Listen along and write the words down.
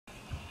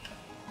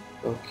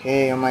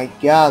Okay, oh my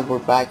god, we're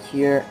back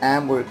here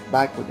and we're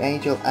back with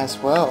Angel as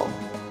well.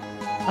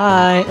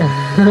 Hi.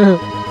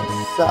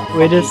 What's up,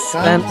 We fucking just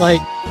spent cunts?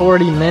 like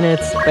 40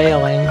 minutes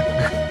failing.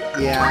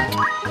 Yeah,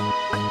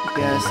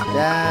 because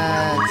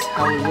that's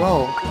how we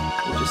roll.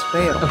 We just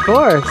fail. Of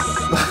course,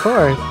 of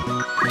course.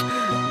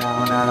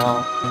 No, not at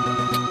all.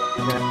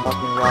 We're gonna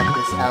fucking rock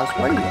this house.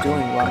 What are you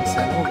doing,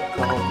 Robinson? Who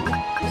called you?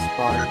 This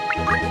party.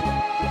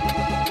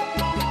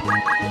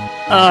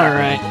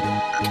 Alright.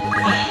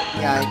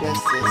 Yeah, I guess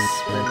this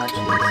pretty much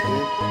looks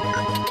good.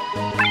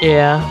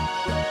 Yeah.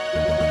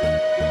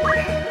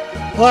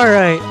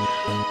 Alright.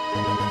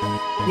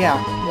 Yeah,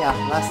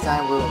 last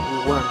time we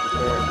weren't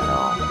prepared at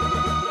all.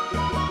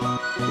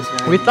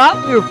 We thought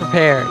we were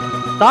prepared.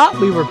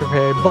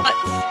 But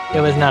it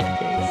was not the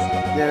case.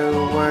 There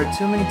were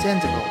too many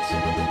tentacles.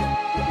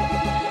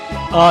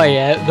 Oh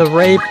yeah, the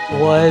rape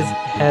was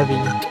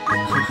heavy.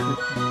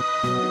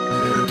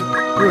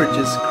 We were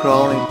just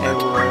crawling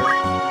everywhere,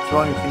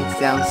 throwing things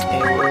down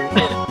everywhere.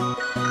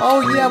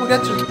 Oh yeah, we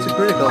got to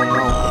critical.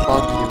 No,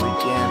 fuck you, we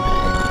jammed.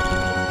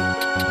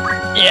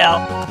 Yeah.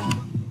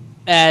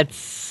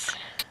 That's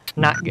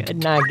not good.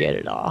 Not good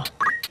at all.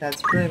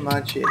 That's pretty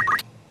much it.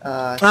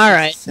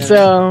 Alright, 67,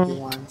 so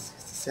 81,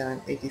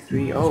 67,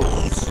 83. Oh,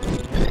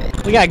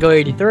 we gotta go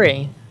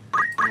 83.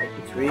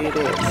 83 it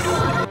is.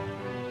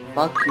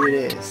 Fuck you it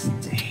is.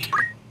 Damn.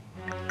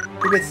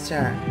 Who gets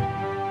turn?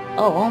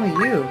 Oh, only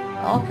you.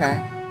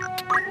 Okay.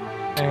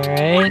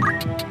 Alright.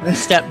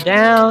 Step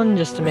down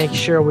just to make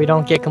sure we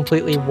don't get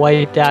completely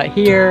wiped out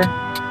here.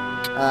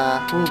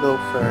 Who'll go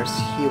first?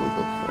 He will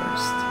go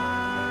first.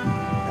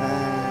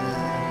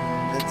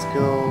 Let's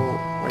go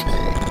right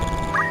here.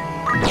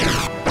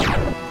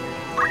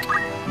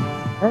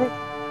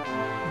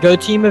 Alright. Go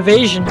team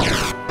evasion.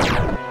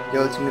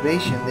 Go to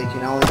innovation, they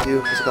can only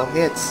do physical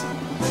hits.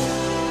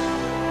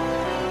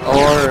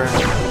 Or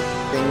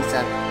things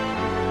that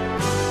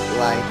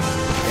like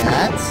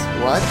that?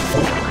 What?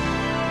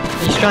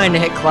 He's trying to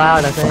hit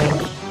Cloud, I think.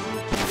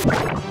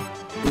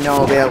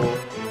 No available.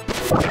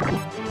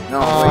 No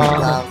way,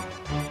 Cloud.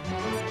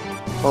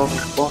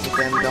 Both of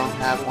them don't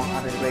have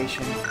 100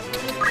 ration.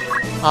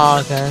 Oh,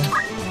 okay.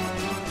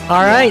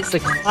 Alright, so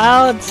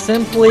Cloud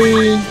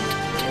simply...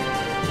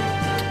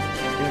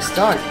 You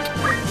start.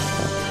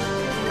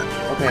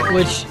 Okay.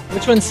 Which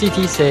one's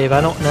CT save? I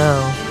don't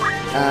know.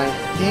 I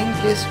think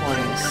this one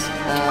is.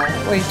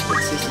 Wait,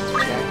 it's easy to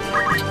check.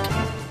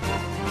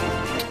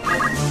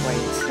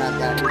 Wait, it's not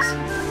that easy.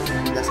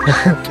 It doesn't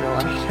have to throw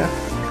either.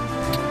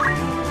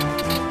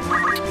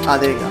 Ah,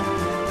 there you go.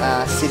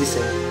 City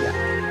save, yeah.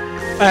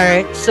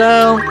 Alright,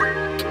 so...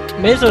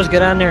 may as well just go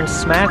down there and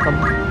smack him.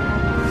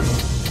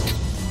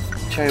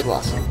 Cherry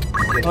Blossom.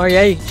 Good. Oh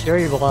yeah,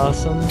 Cherry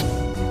Blossom.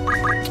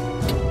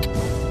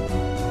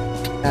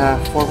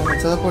 4-woman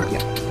teleport,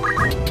 yeah.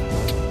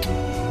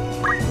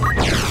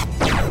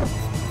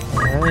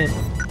 Alright.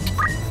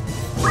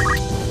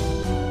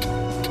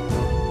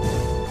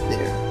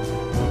 There.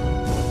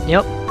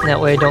 Yep, that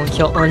way don't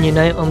kill Onion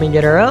Knight when we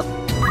get her up.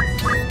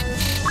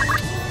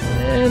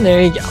 And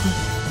there you go.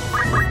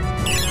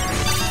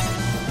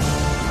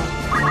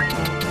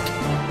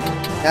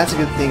 That's a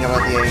good thing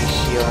about the AoE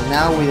shield.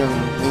 Now we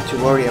don't need to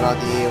worry about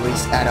the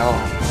AoEs at all.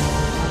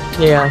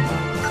 Yeah.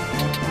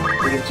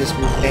 We can just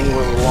move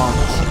anywhere we want.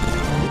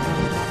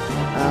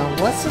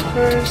 What's the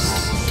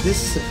first? This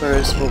is the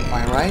first move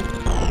line, right?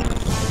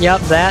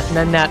 Yep, that, and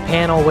then that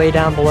panel way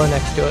down below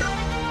next to it.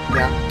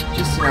 Yeah,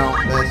 just to know,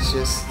 let's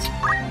just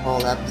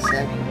hold up a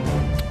sec.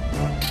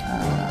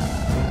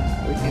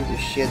 We can do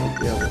shit with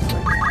the other right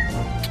now.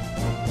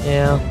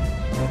 Yeah.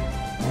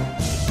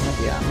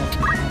 Yeah.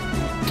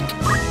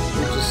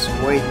 We're just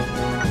waiting.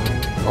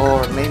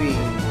 Or maybe,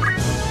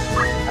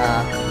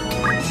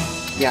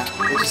 yeah,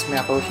 let's just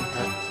map Ocean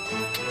Heart.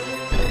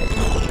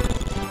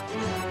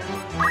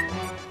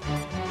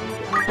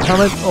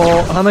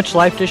 How much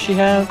life does she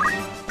have?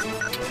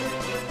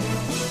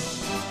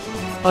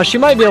 Oh, she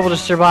might be able to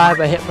survive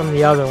a hit from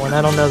the other one.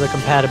 I don't know the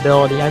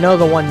compatibility. I know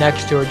the one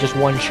next to her just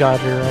one-shot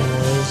her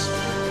anyways.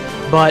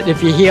 But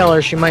if you heal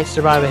her, she might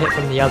survive a hit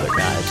from the other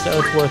guy, so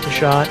it's worth a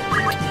shot.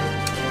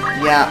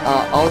 Yeah,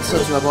 also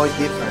to avoid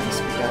difference,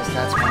 because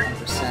that's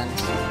 100%.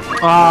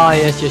 Ah,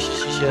 yes.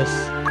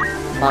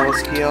 Power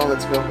skill,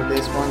 let's go for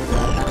this one, the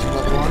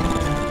natural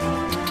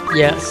one.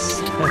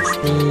 Yes, that's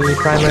the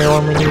primary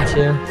one we need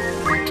to.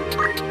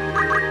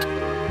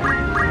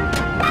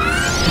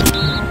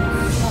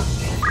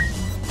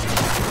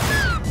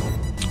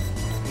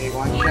 Okay,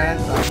 one shot.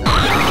 One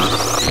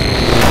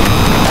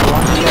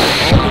shot,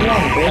 only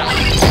one, bitch.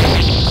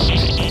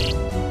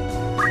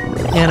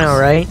 You know,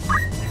 right?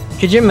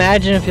 Could you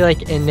imagine if you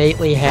like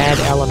innately had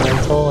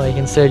elemental, like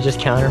instead of just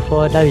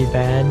counterflow? That'd be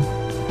bad.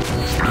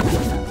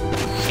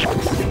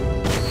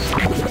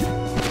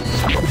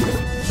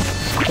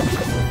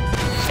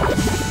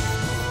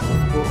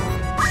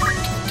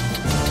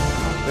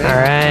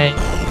 Alright.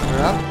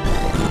 We're up.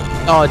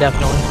 Oh,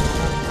 definitely.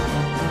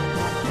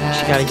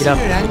 Just gotta get up.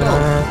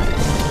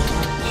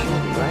 Should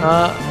be,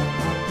 right?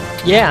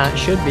 Yeah, it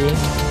should be.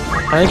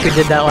 I think we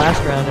did that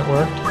last round, it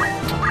worked.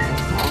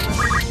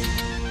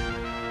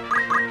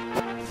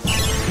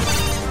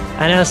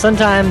 I know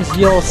sometimes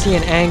you'll see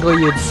an angle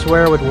you'd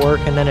swear would work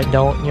and then it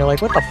don't, and you're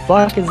like, what the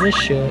fuck is this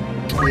shit?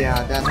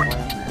 Yeah, that's what I'm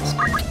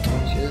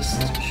asking.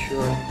 Just to be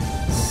sure.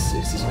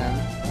 67.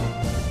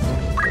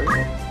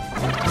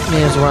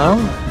 Me as well.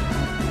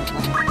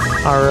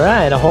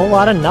 Alright, a whole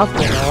lot of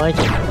nothing. I like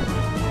it.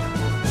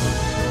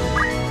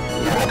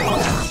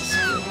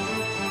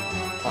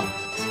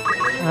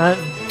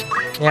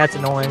 Yeah, it's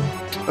annoying.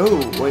 Oh,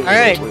 wait,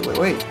 Alright.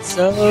 wait.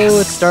 So,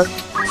 let's start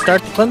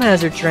the Clem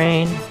Hazard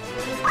train.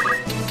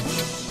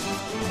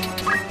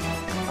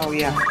 Oh,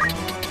 yeah.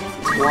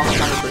 It's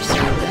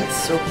 100%. That's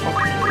so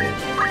fucking good.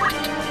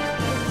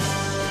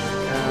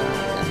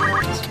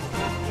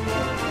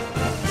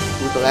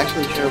 We could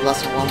actually try to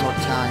blast him one more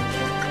time.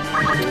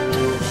 Do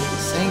the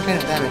same kind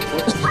of damage.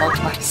 What the fuck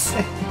am I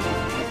saying?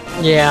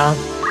 Yeah.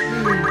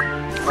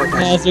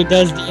 Okay. Hazard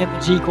does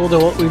damage equal to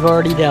what we've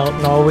already dealt,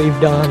 and all we've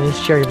done is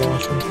Cherry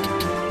Blossom.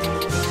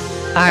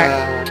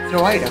 Alright.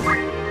 Throw item.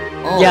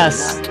 Oh,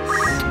 yes. Nice.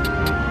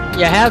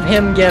 Yeah, have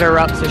him get her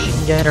up so she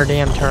can get her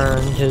damn turn,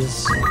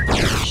 because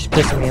she's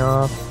pissing me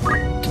off.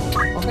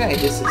 Okay,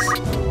 this is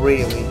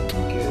really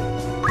good.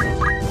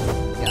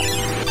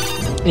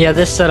 Yeah,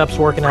 this setup's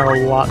working out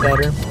a lot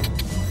better.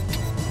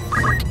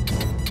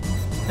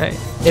 Hey,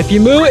 if you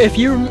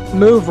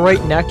move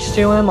right next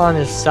to him on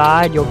his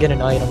side, you'll get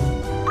an item.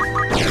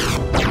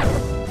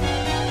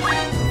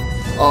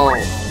 Oh,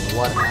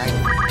 what an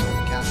item.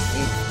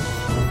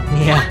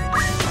 Yeah.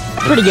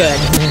 Pretty good.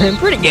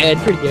 pretty good.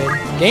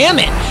 Damn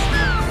it!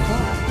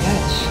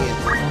 That shit.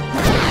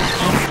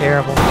 That's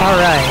terrible.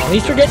 Alright, at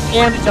least we're getting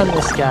damage on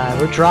this guy.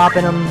 We're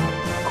dropping him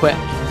quick.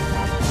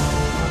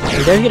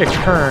 He does get a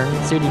turn.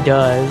 Let's see what he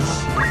does.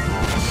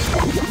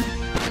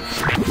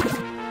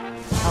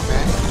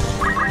 Okay.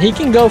 He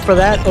can go for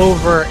that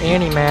over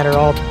antimatter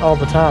all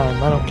the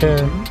time. I don't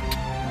care.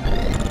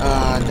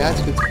 That's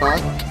a good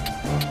spot.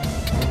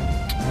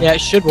 Yeah,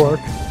 it should work.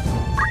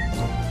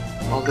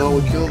 Although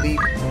we could leave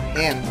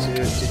him to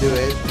do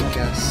it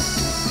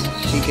because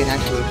she can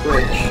actually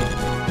bridge.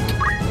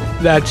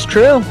 That's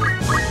true.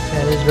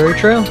 That is very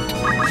true.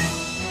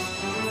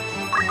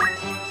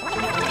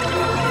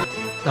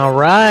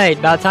 Alright,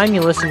 about time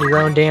you listen to your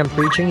own damn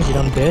preachings, you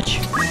dumb bitch.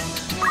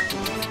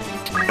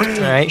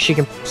 Alright, she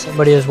can push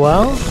somebody as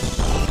well.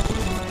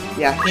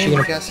 Yeah, him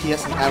because he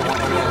doesn't have one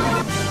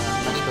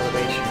much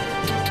elevation.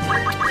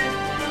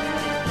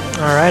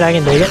 Alright, I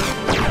can dig it.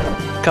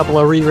 Couple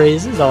of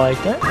re-raises, I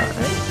like that.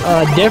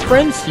 Alright.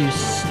 Difference,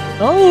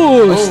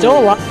 Oh, still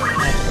alive.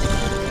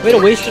 Way to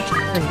waste your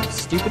turn, you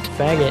stupid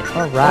faggot.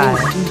 Alright.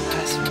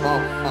 Oh,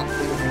 fuck,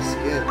 this is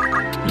good.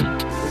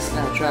 This is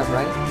not a trap,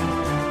 right?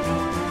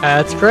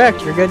 That's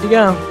correct, you're good to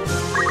go.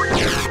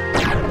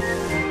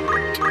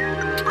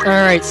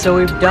 Alright, so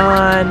we've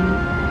done...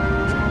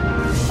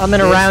 I'm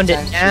gonna round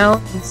it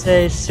down and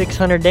say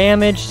 600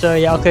 damage, so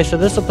yeah, okay, so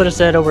this will put us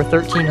at over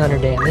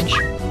 1300 damage.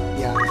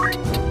 Yeah.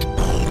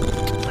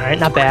 Alright,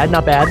 not bad.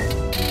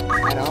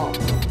 At all.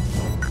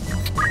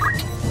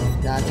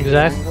 That's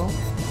exactly. Angle.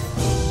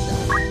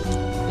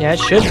 Yeah, it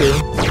should be.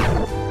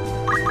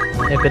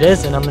 If it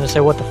isn't, I'm gonna say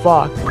what the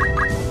fuck. There you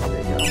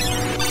go.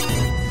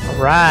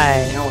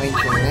 Alright. No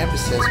ancient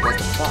nemesis, what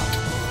the fuck?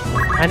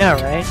 I know,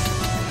 right?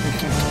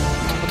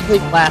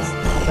 Complete blast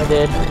I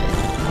did.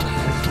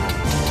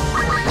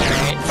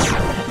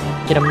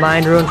 Alright. Get a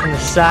mind ruin from the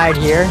side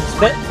here. It's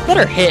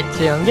better hit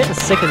too. I'm getting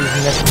sick of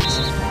these misses.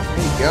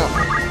 There you go.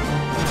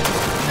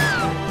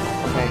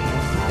 Okay,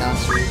 down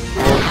to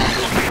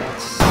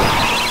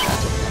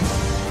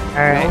 400.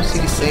 Alright. No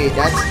CDC,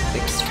 that's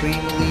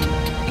extremely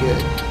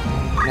good.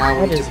 Now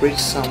we need to bridge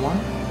someone.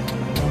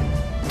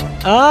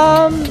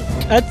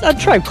 I'd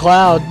try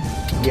Cloud.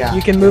 Yeah.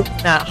 You can move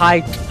that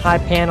high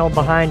panel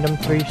behind him,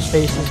 3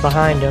 spaces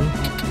behind him.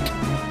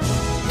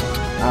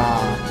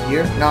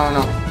 Here?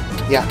 No.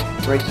 Yeah,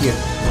 right here.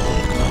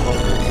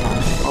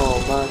 Oh,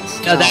 but...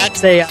 No,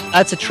 that's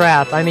a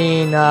trap. I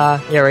mean,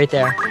 yeah, right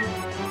there.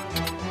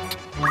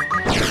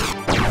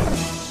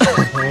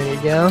 There you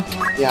go.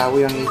 Yeah,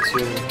 we don't need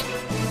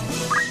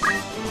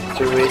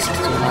to risk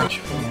too much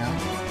for now.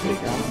 There you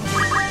go.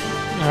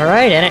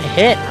 Alright, and it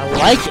hit. I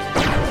like it. I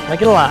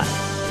like it a lot.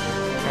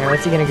 Alright,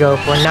 what's he gonna go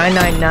for?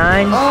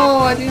 999? Oh,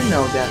 I didn't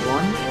know that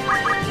one.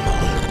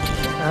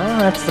 Oh,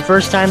 that's the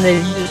first time they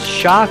used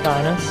shock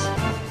on us.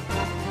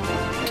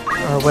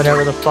 Or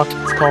whatever the fuck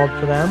it's called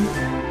for them.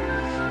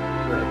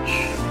 Bridge.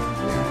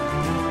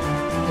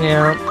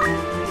 Yeah.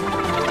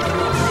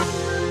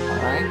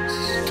 Alright.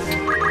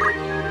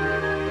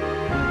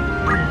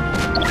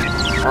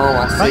 Oh, I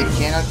say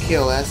cannot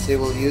kill us, they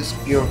will use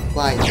pure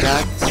flight.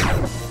 That's...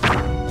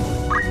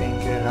 ain't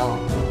good at all.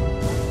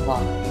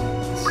 Fuck.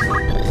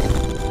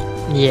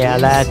 Yeah,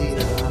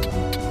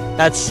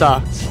 that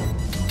sucked.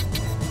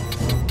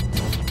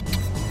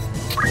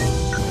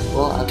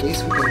 Well, at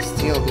least we can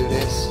still do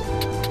this.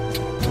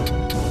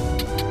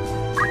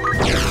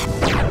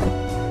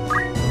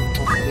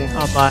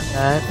 I'll buy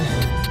that.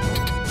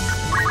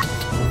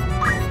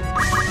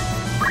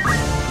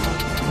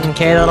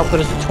 Okay, that'll put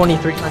us at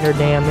 2300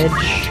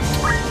 damage.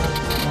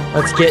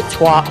 Let's get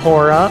Twat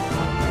Whore up.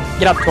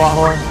 Get up, Twat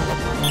Whore.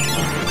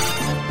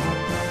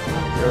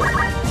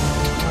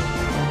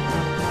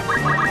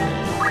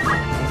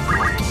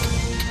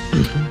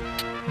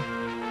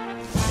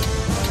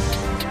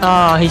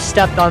 Oh, he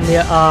stepped on the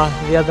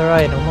other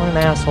item. What an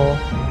asshole.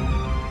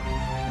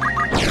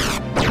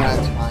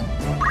 That's fine.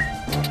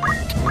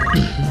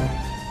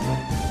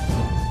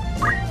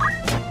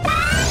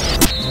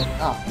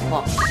 Oh,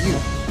 fuck you.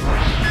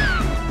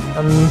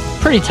 I'm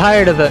pretty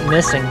tired of it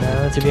missing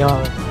though, to be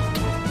honest.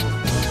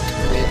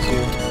 Me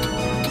too.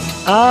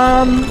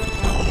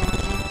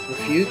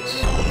 Refute?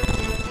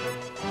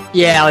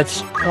 Yeah,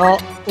 let's... Oh,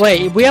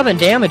 wait, we haven't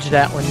damaged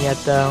that one yet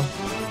though.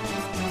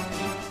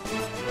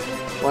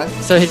 What?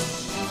 So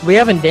we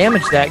haven't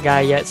damaged that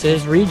guy yet, so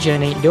his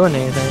regen ain't doing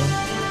anything.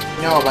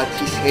 No, but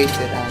he's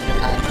hasted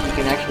and he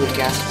can actually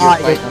gas your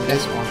fight on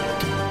this one.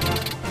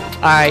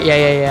 Alright,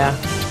 yeah.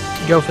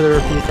 Go for the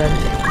repeat then.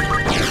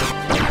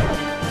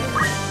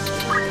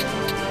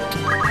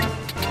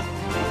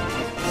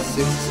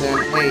 6,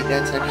 7, 8,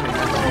 that's actually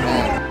not too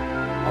bad.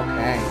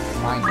 Okay,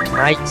 fine.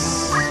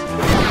 Nice.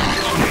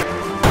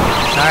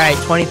 Alright,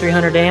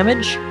 2300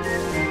 damage.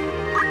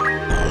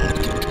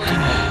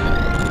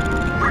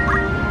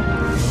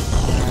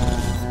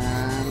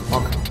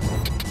 Okay.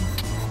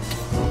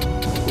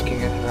 Looking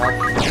at her up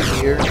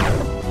here.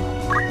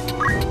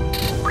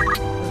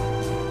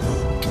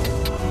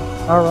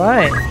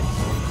 Alright.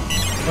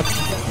 A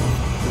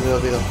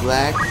little bit of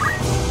black.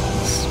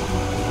 It's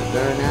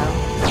better now.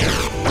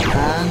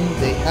 And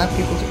they have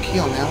people to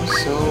kill now,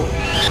 so...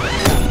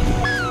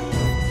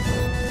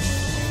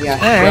 Yeah,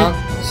 Shrug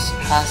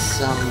has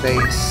some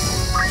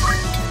base.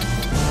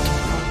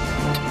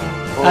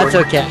 That's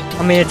okay.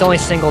 I mean, it's only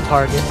single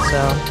target,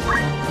 so...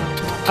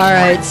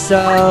 Alright,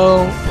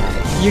 so...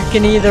 You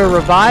can either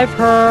revive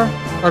her,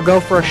 or go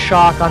for a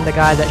shock on the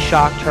guy that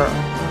shocked her.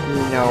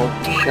 No,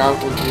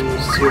 shock will do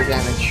 0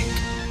 damage.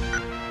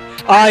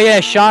 Oh yeah,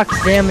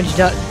 shock's damage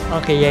does...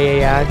 Okay,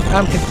 yeah.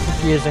 I'm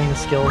confusing the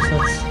skills.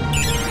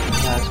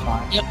 That's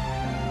fine. Yep.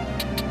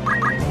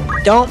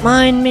 Don't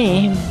mind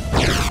me.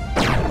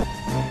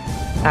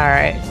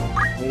 Alright.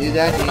 When you do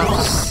that, you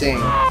just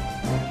sing.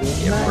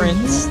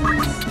 Difference.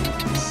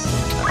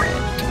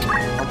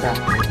 Okay.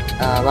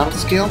 Battle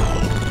skill?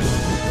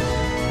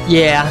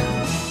 Yeah.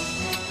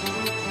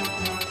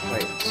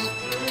 Wait.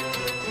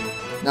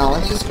 Now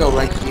let's just go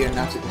right here,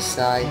 not to the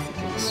side,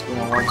 because we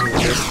don't want to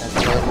risk that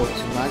teleport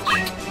too much.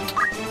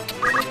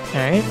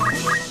 Alright.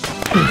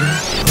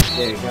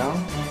 There you go.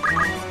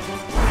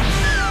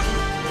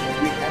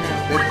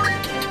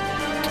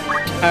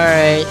 350.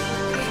 Alright.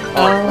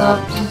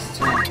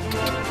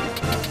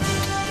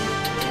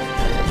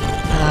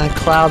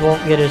 Cloud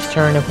won't get his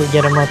turn if we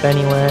get him up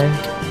anyway.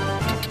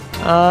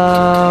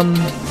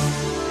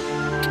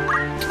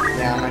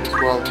 Yeah, might as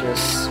well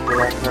just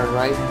grab her,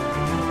 right?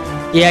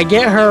 Yeah,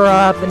 get her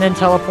up and then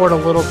teleport a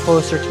little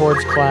closer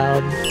towards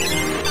Cloud. We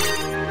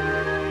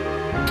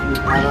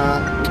have a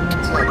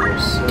teleport,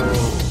 so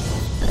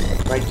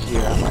right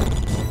here, I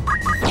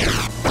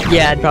might.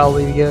 Yeah, it'd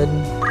probably be good.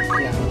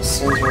 Yeah,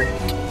 center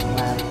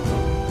map.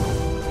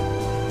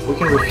 We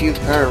can refute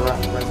her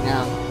right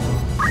now.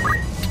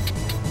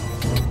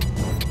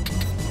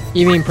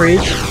 You mean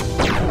Preach?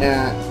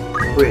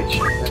 Bridge,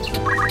 that's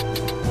right.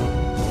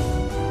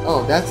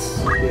 Oh, that's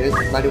good,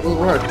 but it will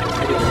work.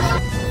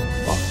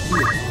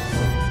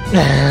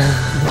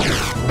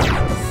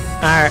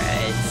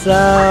 Alright, so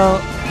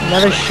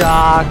another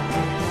shock.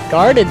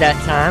 Guarded that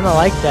time, I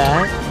like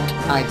that.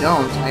 I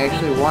don't. I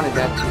actually wanted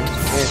that to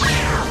hit.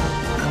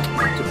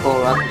 To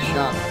pull up the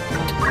shock.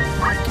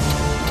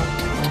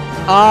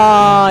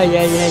 Oh,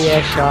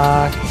 yeah,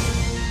 shock.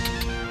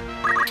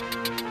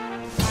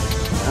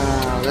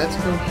 Let's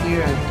go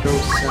here and throw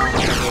some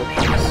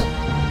potions.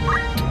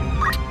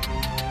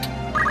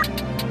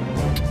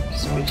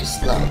 Because we just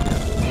love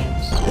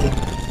potions.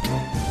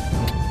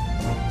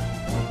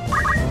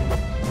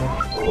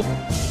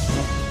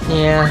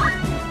 Yeah.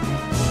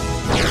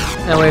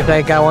 That way if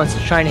that guy wants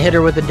to try and hit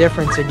her with a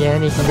difference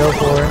again, he can go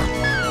for it.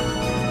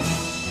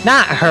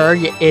 Not her,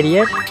 you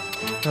idiot.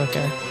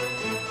 Okay.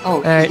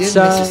 Oh, he did miss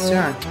his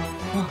turn.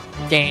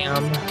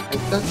 Damn. I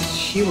thought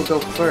she would go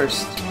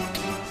first.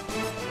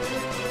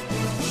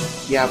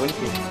 Yeah, we need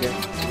to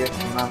get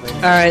him up.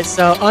 Alright,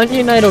 so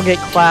Ununite will get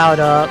Cloud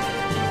up.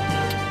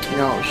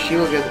 No, she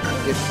will get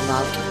him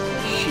up.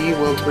 She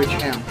will bridge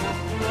him.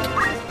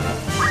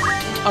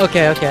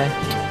 Okay.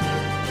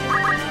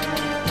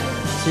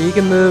 So you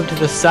can move to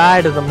the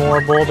side of the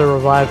Moorbull to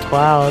revive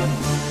Cloud.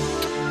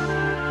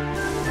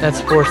 That's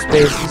 4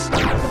 spaces.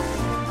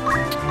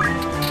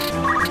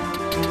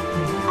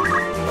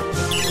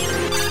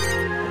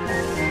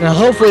 Now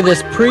hopefully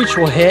this Preach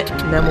will hit,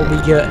 and then we'll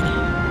be good.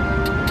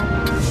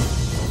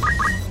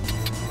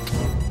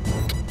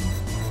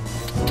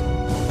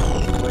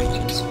 Wait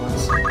just 1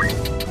 second.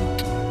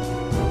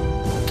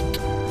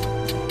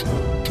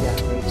 Yeah,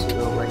 ready to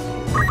go right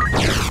here.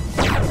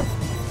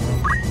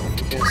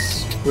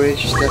 Because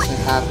Bridge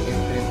doesn't have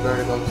infinite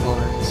vertical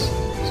tolerance,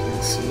 as you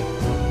can see.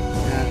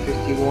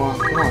 51,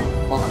 come on,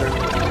 fucker.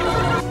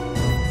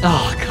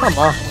 Oh, come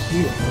on.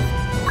 You.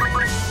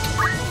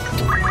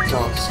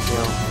 Dog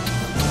skill.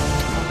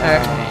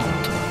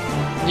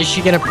 Alright. Is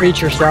she gonna Preach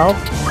herself?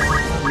 Yeah.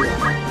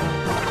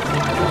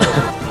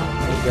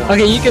 There you go.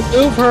 Okay, you can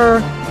move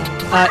her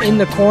in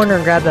the corner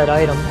and grab that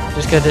item,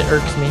 just because it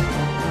irks me.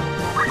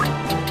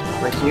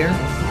 Right here?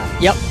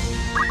 Yep.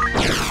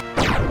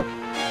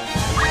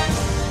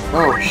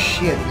 Oh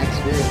shit, next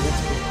video,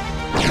 let's go.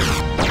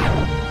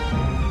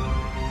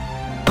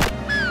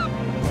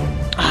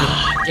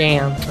 Ah,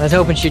 damn. I was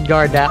hoping she'd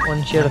guard that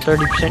one. She had a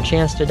 30%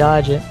 chance to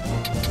dodge it.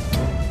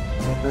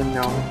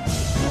 No.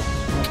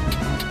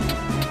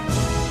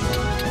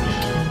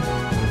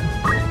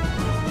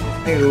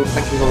 I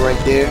can go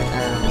right there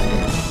and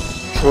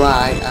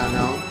try, I don't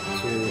know,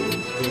 to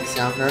beat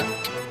down her.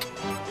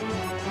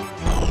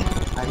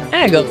 I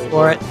go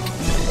for it.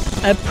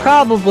 I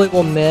probably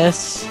will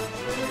miss.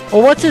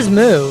 Well, what's his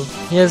move?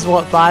 He has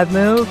what, 5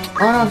 move?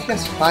 Oh no, he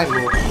has 5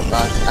 move,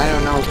 but I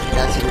don't know if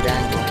that's a good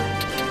angle.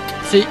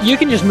 So you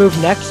can just move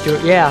next to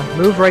it. Yeah,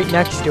 move right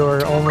next to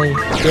her. Only,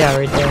 yeah,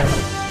 right there.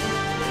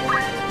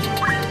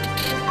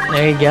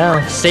 There you go.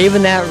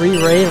 Saving that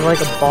re-raise like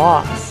a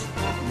boss.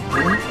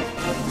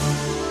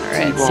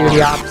 Alright, see what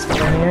the opposite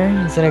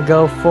here. He's gonna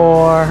go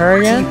for her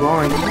again.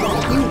 T-Born, he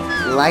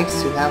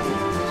likes to have, he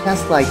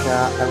has like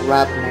a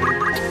rap name, a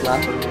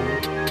rapper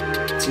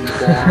name.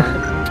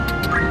 T-Born.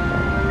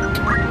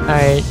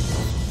 Alright.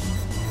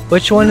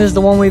 Which one is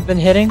the one we've been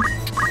hitting? I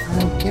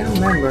can't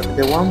remember.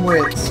 The one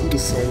with CD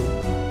Save.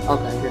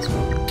 Okay, this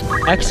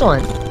one.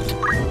 Excellent.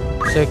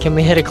 So can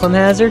we hit a Clim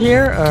Hazard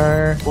here,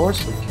 or? Of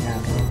course we can.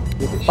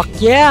 Fuck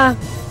yeah!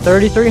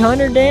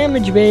 3,300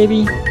 damage,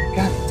 baby.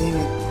 God damn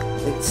it.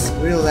 It's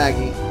real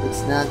laggy.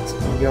 It's not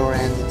your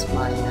end, it's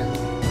my end.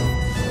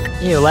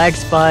 Ew, lag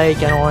spike,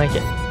 I don't like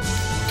it.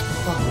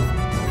 Fuck.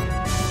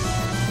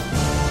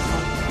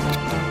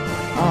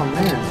 Oh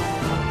man.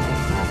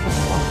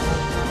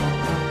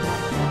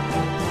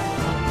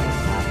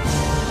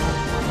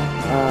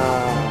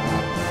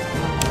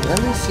 Let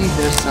me see if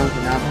there's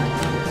something happening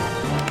here.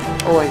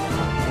 Oh wait.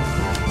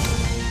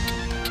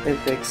 It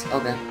fixed.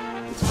 Okay.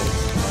 It's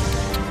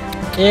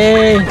fixed.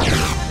 Yay!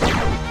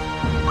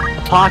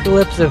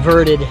 Apocalypse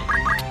averted.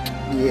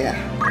 Yeah,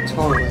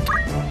 totally.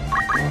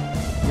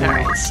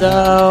 Alright,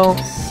 so...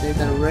 Save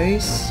and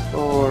race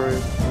or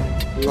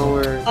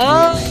lower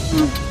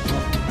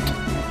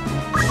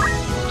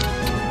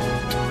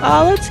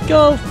let's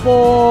go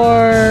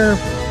for...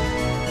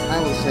 I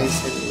will say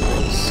save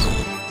and race.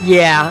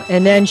 Yeah,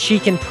 and then she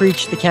can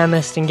preach the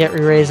chemist and get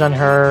re-raise on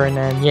her, and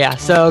then, yeah.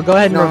 So go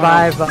ahead and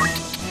revive...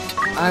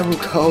 I will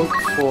go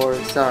for...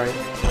 sorry.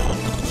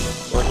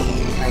 For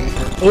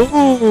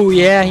Ooh,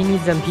 yeah, he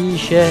needs MP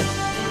shit.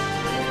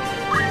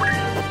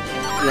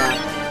 Yeah.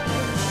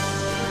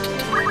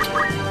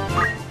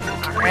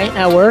 Alright,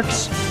 that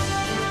works.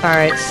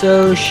 Alright,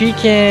 so she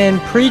can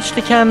preach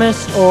the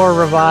chemist or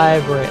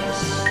revive Riz.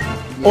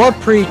 Yeah. Or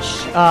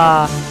preach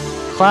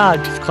Cloud,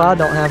 because Cloud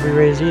don't have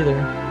re-raise either.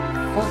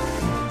 Fuck.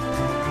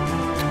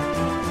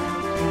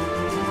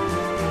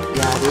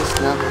 Yeah, this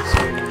level's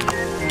been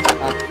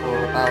up for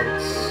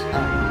about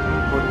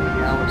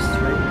 48 hours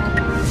straight.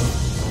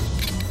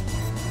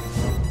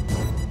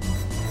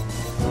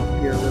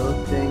 Your little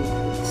thing,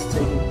 it's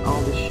taking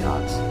all the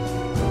shots.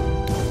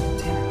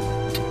 Damn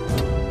it.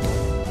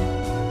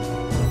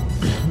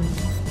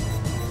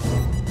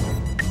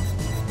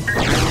 I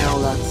know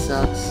that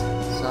sucks.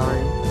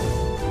 Sorry.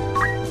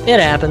 It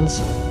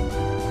happens.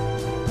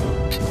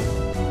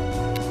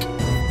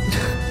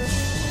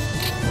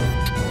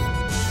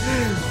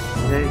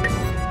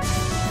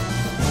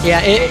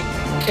 Yeah,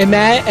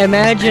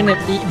 imagine it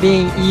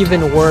being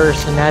even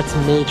worse, and that's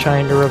me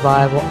trying to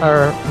revive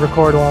or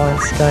record while on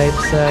Skype.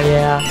 So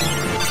yeah,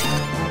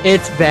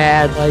 it's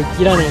bad. Like,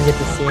 you don't even get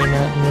to see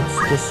nothing. It's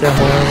just so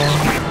horrible.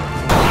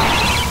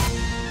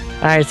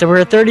 All right, so we're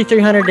at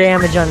 3,300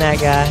 damage on that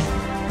guy.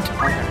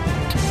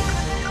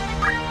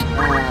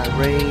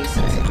 Raise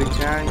as a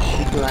return.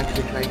 She could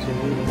actually try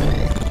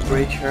to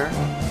breach her.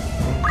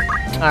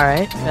 All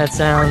right, that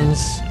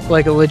sounds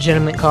like a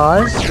legitimate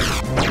cause.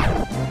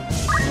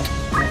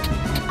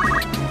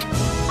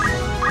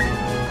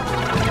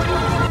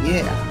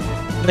 Yeah.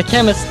 The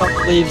chemists don't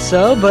believe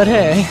so, but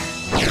hey.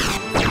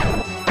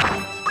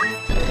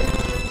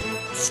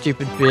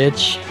 Stupid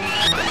bitch.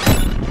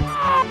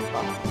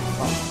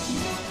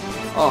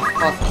 Oh,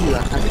 fuck you, I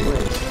can't do it.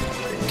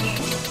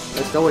 Bitch.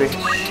 Let's go with a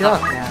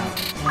shot now.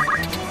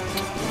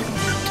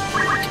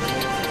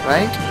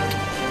 Right?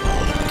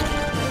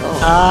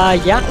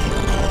 Oh. Yeah.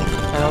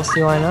 I don't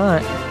see why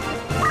not.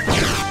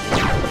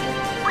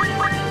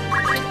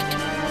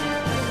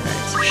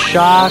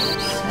 Shock.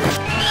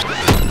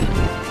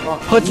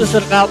 Puts us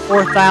at about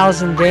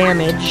 4,000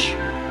 damage.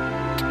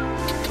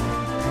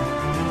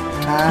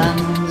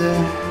 And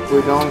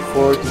we're going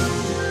for the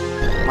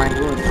Mind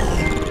Wound.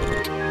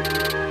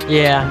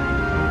 Yeah.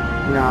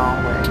 No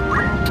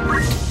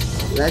way.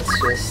 Let's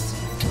just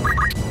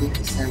keep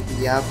this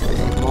MP up a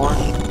bit more.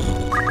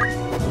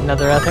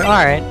 Another ether.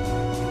 Alright.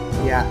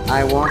 Yeah,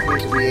 I want him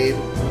to be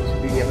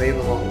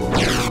available when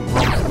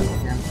mostly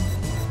him.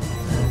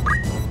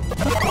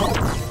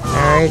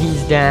 Alright,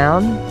 he's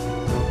down.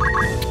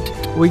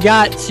 We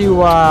got to,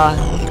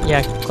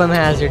 yeah, Clim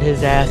Hazard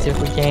his ass if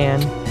we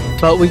can.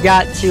 But we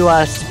got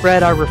to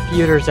spread our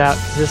refuters out,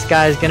 because this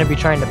guy's going to be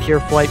trying to pure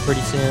flight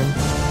pretty soon.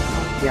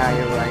 Yeah,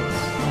 you're right.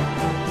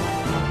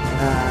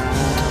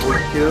 We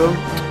could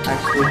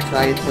actually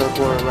try to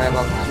teleport right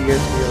about here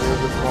to be a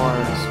little bit more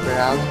spread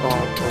out,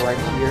 or right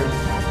here.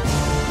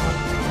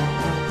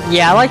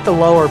 Yeah, I like the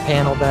lower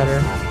panel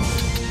better.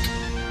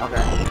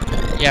 Okay.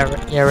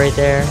 Yeah, right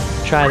there.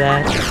 Try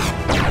that.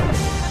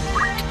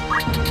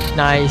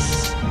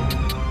 Nice.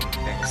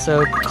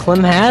 So,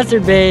 Clem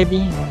Hazard,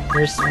 baby.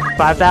 There's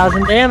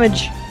 5,000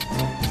 damage.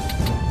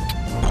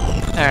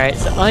 Alright,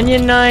 so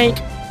Onion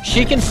Knight,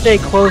 she can stay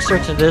closer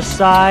to this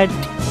side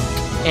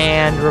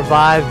and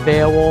revive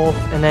Beowulf,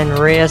 and then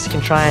Reyes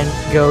can try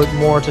and go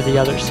more to the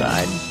other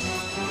side.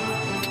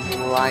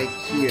 Right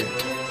here.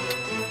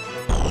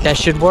 That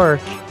should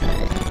work.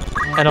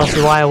 I don't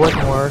see why it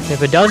wouldn't work.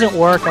 If it doesn't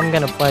work, I'm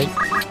gonna, like,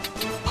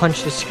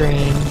 punch the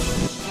screen.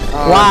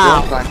 Oh,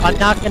 Wow! I'm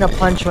not gonna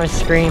punch my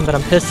screen, but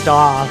I'm pissed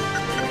off.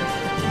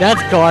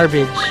 That's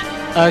garbage.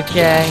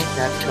 Okay.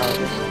 That's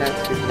garbage.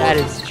 That's good. That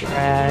is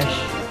trash.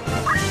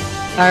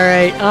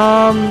 Alright,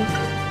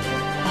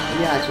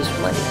 Yeah, just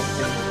wait, I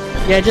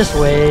think. yeah, just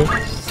wait.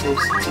 So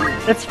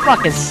stupid. That's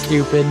fucking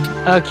stupid.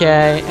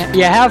 Okay.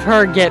 Yeah, have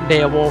her get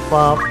Beowulf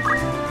up.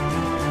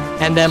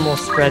 And then we'll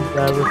spread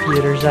the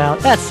refuters out.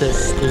 That's so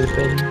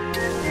stupid.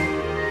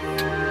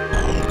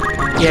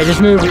 Yeah,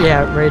 just move it.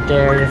 Yeah, right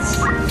there. It's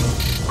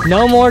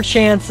no more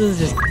chances.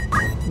 Just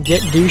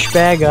get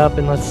douchebag up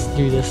and let's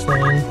do this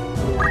thing.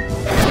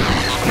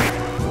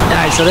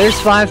 Alright, so there's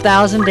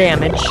 5,000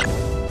 damage.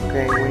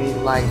 Okay, we need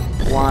like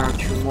 1 or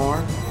 2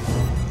 more.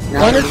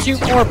 Now 1 or 2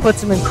 more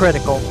puts him in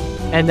critical.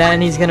 And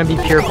then he's gonna be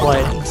pure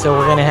fighting. So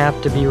we're gonna have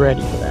to be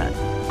ready for that.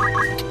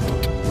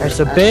 Alright,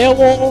 so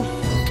Beowulf.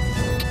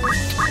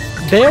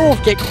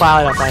 Beowulf get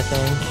Cloud up, I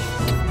think.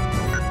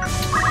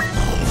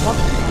 Fuck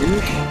you,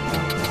 douche.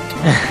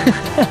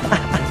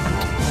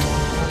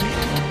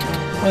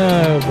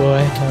 Oh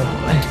boy, oh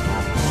boy.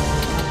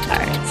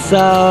 Alright,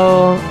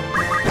 so...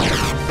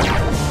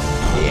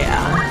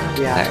 Yeah.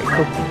 Yeah. Alright,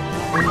 cool.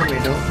 In the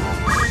middle.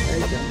 There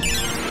you go.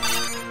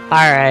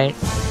 Alright.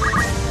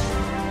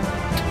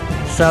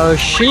 So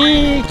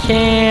she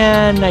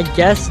can, I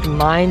guess,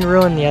 mind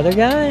ruin the other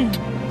guy?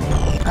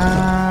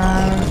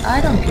 I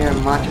don't care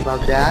much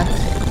about that,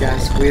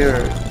 because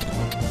we're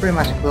pretty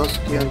much close to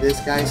killing this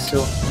guy,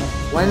 so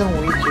why don't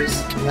we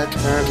just let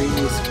her be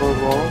his full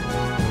roll?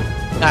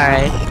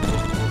 Alright.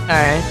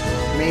 Alright.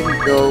 Maybe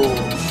go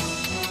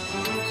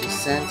to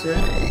center.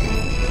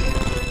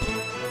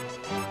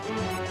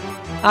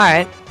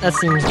 Alright, that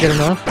seems good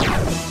enough.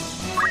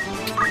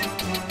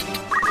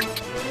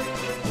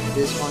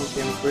 This one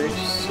can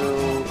bridge,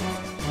 so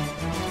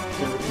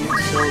can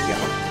reduce, so yeah.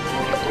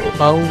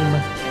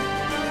 Boom.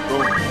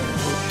 Boom.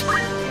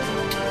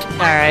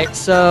 Alright,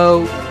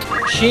 so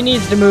she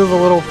needs to move a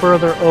little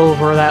further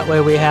over, that way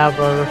we have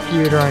a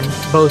refuter on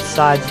both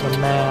sides of the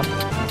map.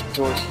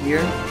 Towards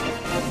here.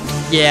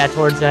 Yeah,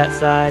 towards that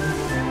side.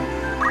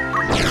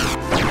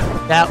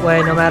 That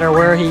way, no matter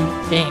where he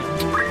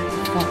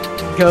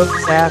goes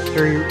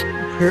after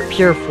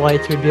pure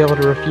flights, we'd be able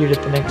to refute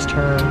it the next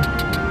turn.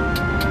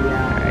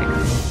 Yeah. Alright.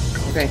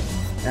 Okay.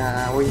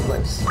 Wait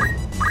place.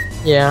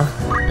 Yeah.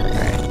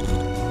 Alright.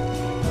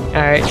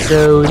 Alright,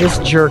 so this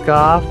jerk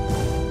off.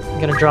 I'm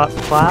gonna drop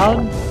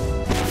Cloud.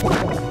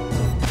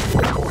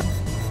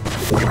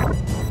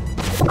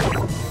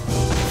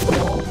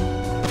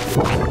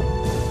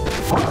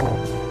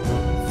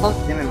 Fuck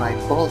them and my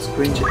balls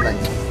cringed like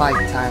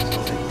 5 times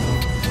already.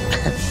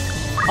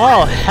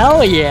 Oh,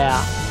 hell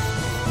yeah!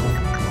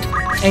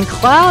 And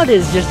Cloud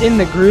is just in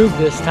the groove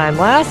this time.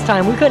 Last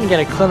time, we couldn't get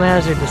a Clem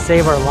Hazard to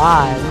save our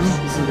lives.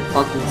 He's in the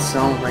fucking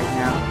zone right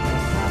now.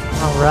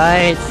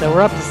 Alright, so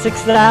we're up to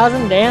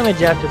 6,000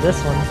 damage after this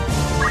one.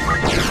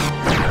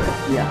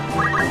 Yeah.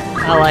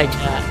 I like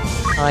that.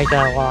 I like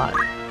that a lot.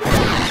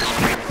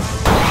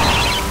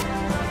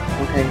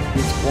 Okay,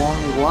 it's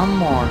only 1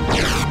 more.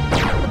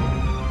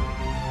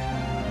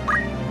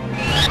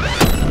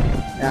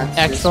 That's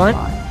Excellent.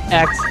 just fine.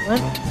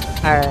 Excellent.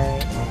 Alright.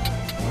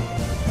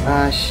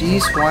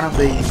 She's one of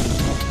the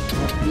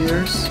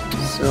leaders,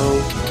 so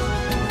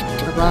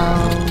what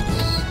about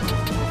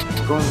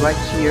going right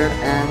here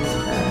and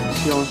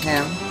killing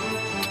him,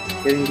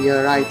 getting the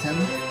other item?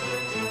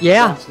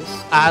 Yeah,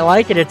 Process. I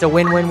like it. It's a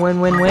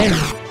win-win-win-win-win.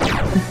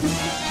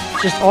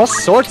 Just all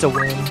sorts of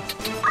win.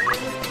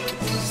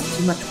 It's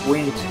too much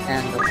wind to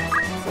handle.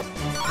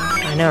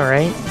 I know,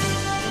 right?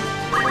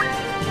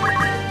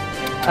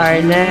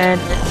 Alright, then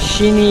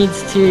she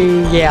needs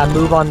to, yeah,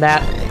 move on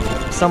that,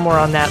 somewhere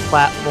on that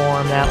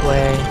platform, that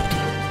way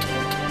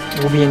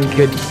we'll be in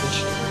good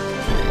position.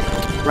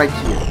 Right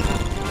here.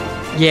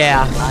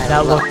 Yeah,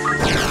 that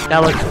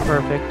looks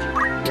perfect.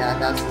 Yeah,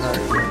 that's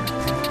another here.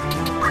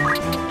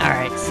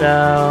 Alright,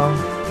 so...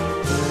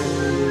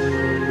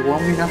 It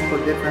won't be enough for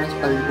difference,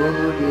 but it will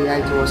move the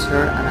AI towards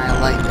her, and I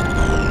like that.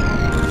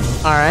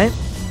 Alright.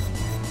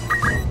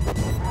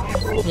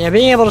 Yeah,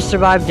 being able to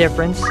survive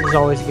difference is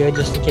always good,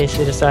 just in case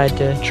they decide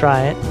to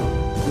try it.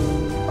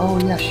 Oh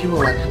yeah, she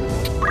will actually.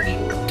 Yeah, she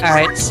will.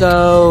 Alright,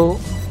 so...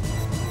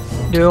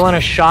 Do we want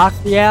to shock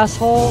the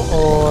asshole,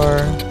 or...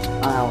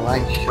 I don't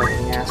like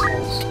shocking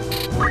assholes.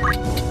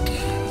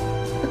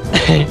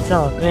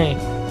 Tell me.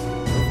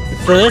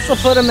 So this will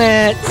put him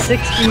at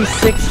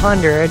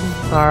 6,600,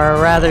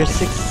 or rather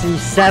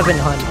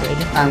 6,700.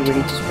 And we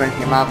need to spread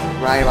him up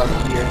right about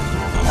here.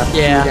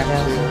 Yeah.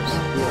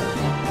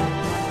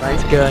 Right?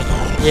 That's good.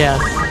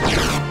 Yes.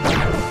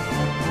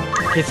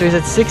 Okay, so he's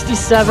at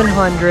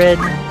 6,700.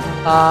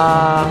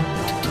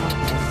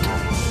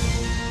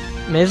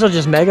 May as well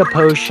just Mega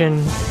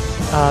Potion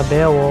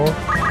Beowulf.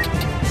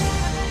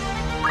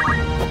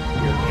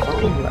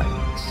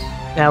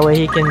 That way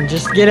he can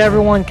just get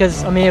everyone,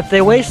 because, I mean, if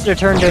they waste their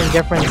turn doing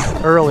difference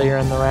earlier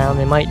in the round,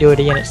 they might do it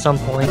again at some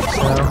point,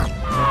 so...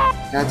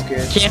 That's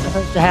good. Can't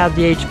hurt to have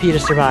the HP to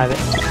survive it.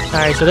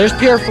 Alright, so there's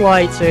Pure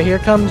Flight, so here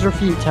comes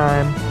Refute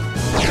time.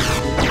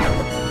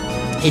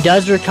 He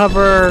does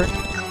recover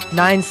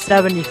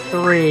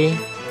 973.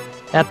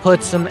 That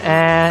puts him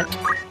at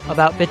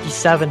about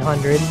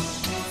 5,700.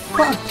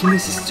 Fuck, he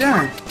missed his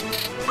turn.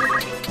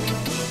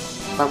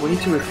 But we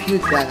need to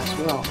refute that as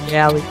well.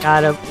 Yeah, we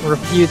gotta...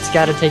 Refute's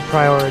gotta take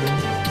priority.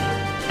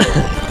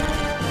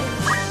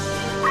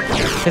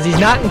 Because he's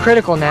not in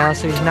critical now,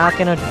 so he's not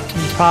gonna...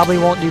 He probably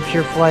won't do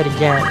Pure Flight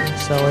again.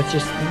 So let's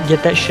just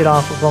get that shit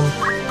off of him.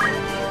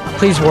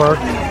 Please work.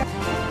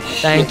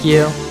 Thank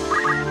you.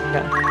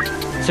 Okay.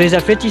 So he's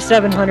at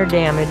 5,700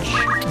 damage.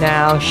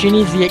 Now, she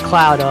needs to get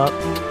Cloud up.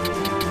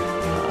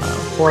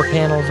 4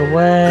 panels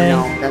away.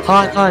 No, that's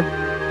Hart-Hunt.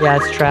 Yeah,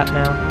 it's trapped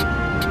now.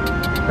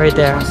 Right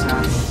there.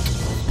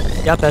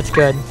 Yep, that's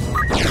good.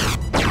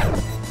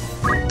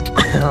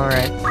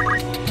 Alright.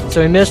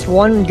 So we missed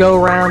one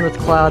go-round with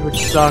Cloud,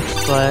 which sucks,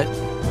 but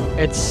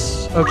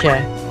it's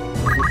okay.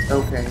 It's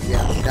okay,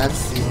 yeah,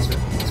 that's the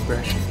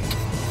expression.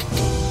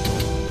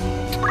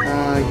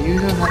 You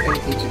don't have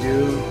anything to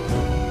do,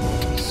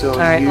 so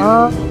Alright, you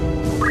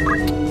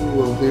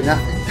will do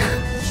nothing.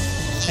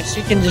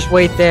 She can just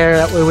wait there,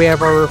 that way we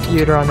have our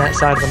Refuter on that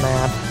side of the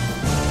map.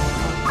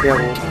 Yeah,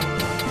 well,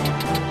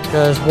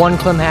 Because one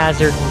Clim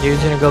Hazard and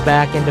dude's gonna go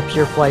back into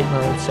Pure Flight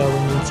mode, so we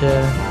need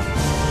to...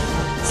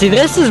 See,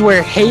 this is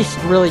where haste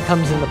really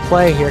comes into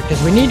play here,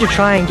 because we need to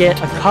try and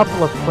get a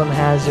couple of Clim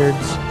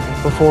Hazards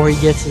before he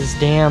gets his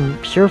damn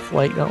Pure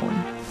Flight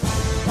going.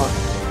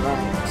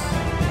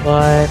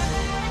 But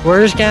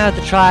we're just gonna have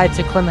to try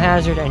to Clim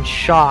Hazard and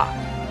shock.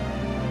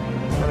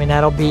 I mean,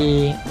 that'll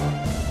be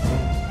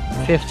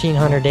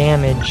 1,500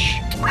 damage.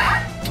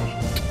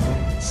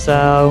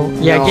 So,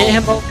 yeah, no. get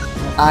him...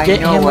 I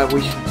know what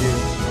we should do.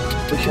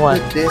 We should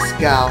put this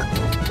guy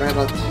right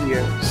about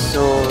here,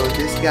 so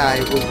this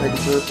guy will try to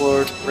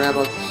teleport right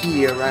about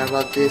here, right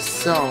about this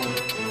zone.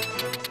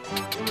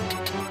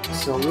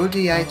 So lure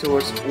the eye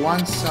towards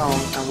one zone,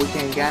 and we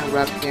can again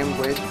wrap him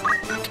with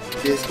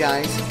these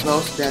guys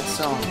close to that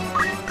zone.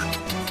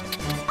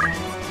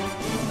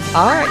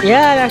 Alright,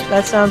 yeah,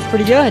 that sounds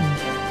pretty good.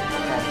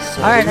 Okay,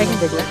 so alright, I we can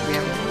dig will it. put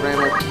him right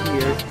about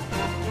here.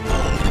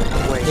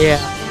 Wait. Yeah.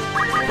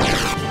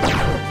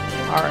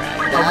 Alright.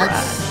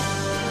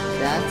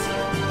 That's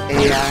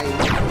AI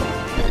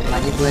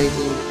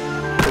manipulating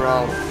bro.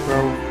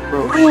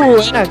 Ooh,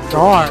 and a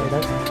guard.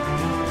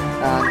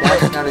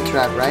 That's not a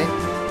trap, right?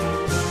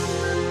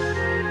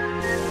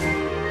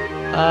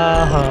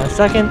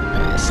 Second.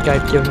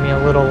 Skype giving me a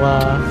little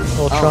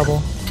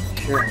trouble.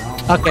 Sure.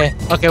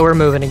 Okay, we're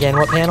moving again.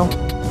 What panel?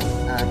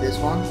 This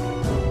one?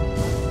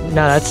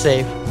 No, that's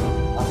safe.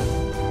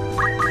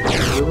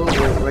 We will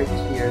wait right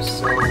here,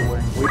 so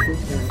when we put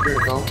him in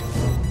critical,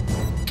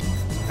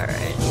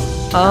 Alright.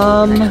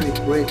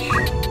 actually bridge.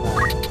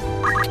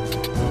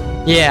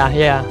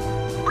 Yeah.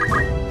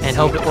 And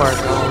hope it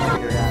works.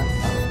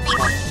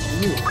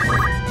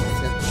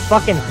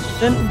 Fucking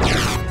heathen.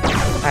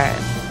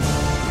 Alright.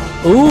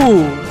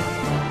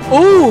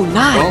 Ooh,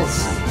 nice.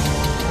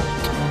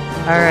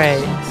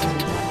 Alright.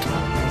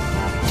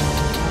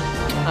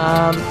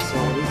 So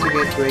we need to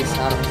get Grace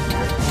out of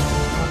here.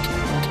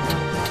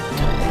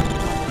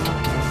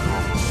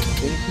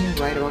 Thinking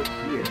right about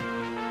here.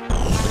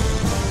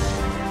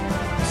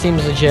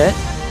 Seems legit.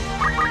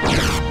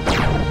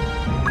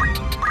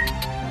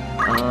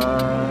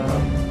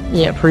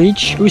 Yeah,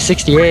 preach. Ooh,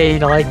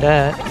 68. I like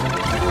that.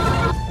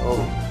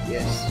 Oh,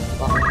 yes.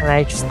 Fuck. And I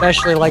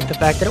especially like the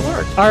fact that it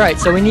worked. Alright,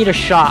 so we need a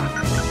shock.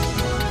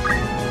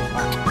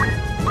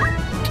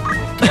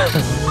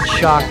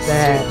 Shock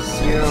that.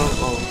 0,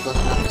 oh, plus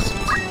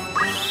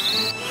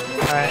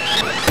Alright.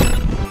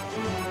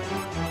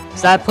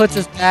 So that puts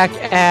us back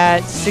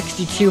at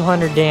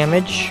 6,200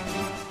 damage.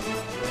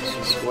 Let's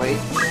just wait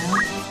now.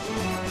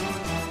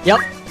 Yep.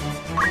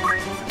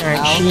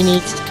 Alright, she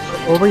needs to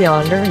go over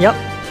yonder. Yep.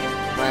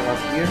 Right up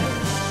here.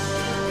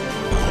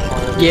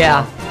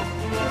 Yeah.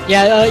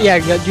 Yeah,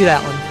 do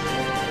that one.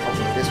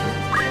 Okay, this one.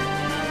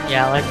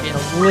 Yeah, like a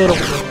little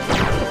bit.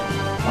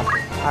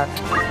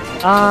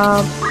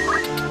 Alright.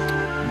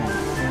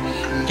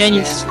 Can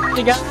you stick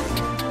it up?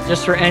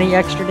 Just for any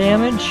extra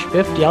damage?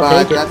 50,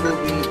 I'll take it.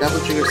 That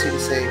will trigger city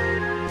save.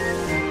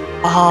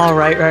 Oh,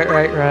 right.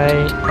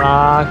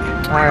 Rock.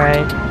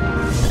 Alright.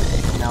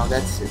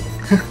 that's it.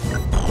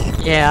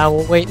 Yeah,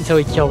 we'll wait until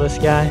we kill this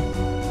guy.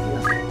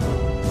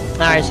 Yeah.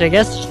 Alright, so I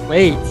guess just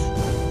wait.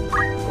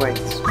 Wait.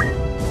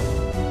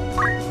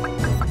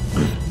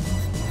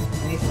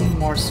 Anything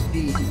more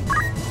speedy?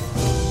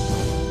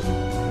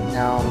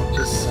 No,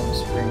 just some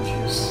spring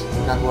juice.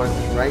 Not worth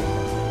it, right?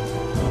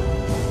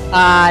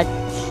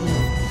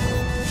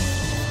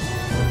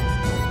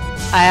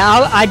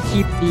 I'd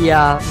keep the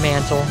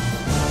mantle.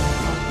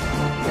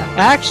 Yeah.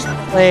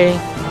 Actually,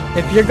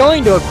 if you're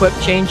going to equip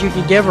change, you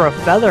could give her a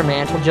feather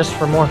mantle just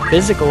for more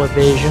physical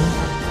evasion.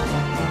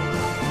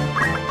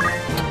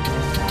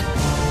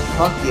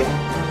 Fuck yeah.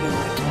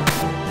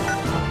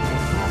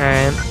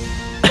 Alright.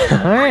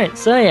 Alright,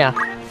 so yeah.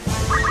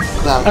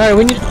 Cloud. Alright,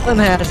 we need a Clim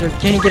Hazard.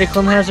 Can you get a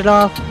Clim Hazard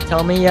off?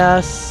 Tell me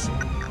yes.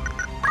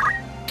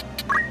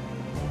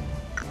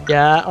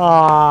 Yeah,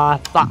 aw,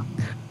 fuck.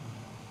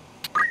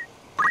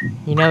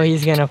 You know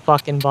he's gonna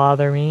fucking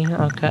bother me.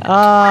 Okay,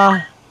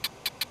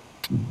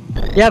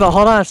 yeah, but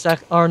hold on a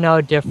sec. Oh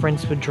no,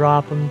 difference would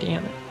drop him,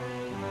 damn it.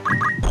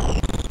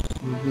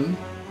 Mm-hmm.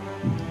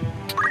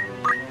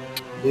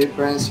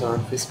 Difference or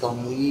physical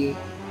melee.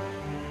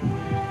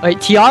 Wait,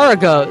 Tiara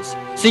goes.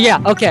 So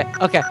yeah, okay.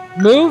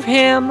 Move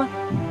him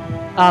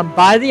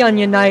by the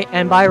Onion Knight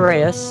and by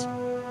Reyes,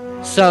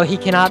 so he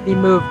cannot be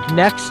moved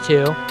next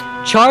to.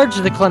 Charge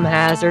the Clim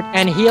Hazard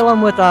and heal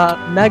him with a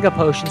Mega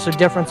Potion so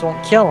difference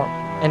won't kill him.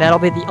 And that'll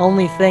be the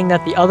only thing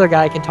that the other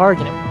guy can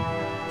target him.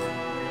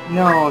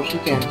 No, he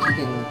can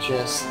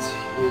just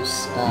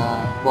use,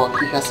 well,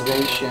 he has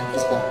evasion,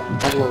 he's got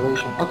magical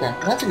evasion. Okay,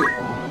 that's a good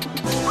plan.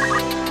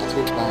 That's a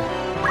good plan.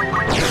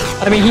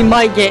 I mean, he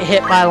might get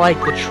hit by, like,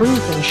 the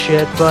truth and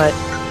shit, but,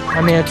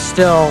 I mean, it's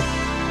still,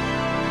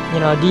 you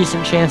know, a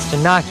decent chance to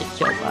not get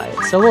killed by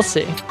it. So we'll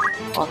see.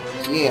 Fuck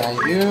yeah,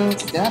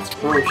 that's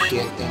pro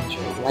shit,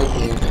 Angel, right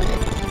there.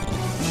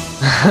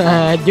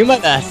 I do my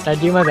best.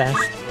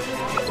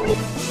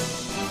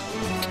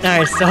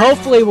 Alright, so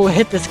hopefully we'll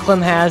hit this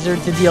Clim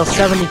Hazard to deal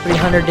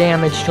 7,300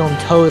 damage to him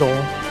total.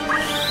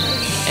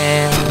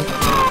 And...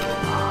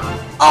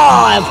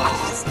 oh, of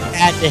course, I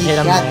had to hit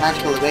him. He had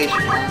magical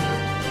evasion, man.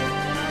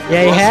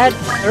 Yeah, he had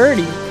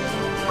 30.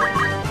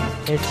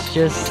 It's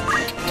just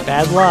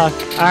bad luck.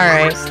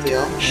 Alright.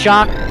 Still.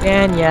 Shock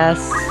again, yes.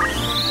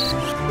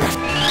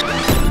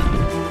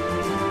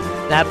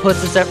 That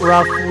puts us at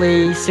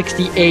roughly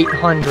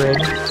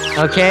 6,800.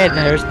 Okay,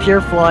 there's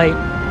Pure Flight.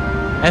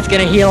 That's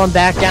gonna heal him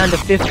back down to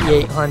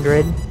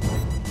 5,800.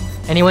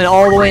 And he went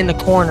all the way in the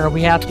corner.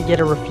 We have to get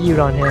a refute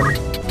on him.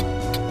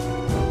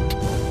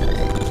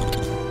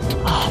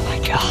 Oh my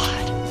god.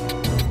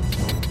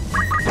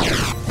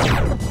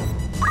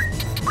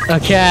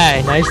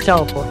 Okay, nice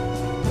teleport.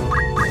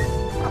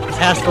 This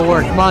has to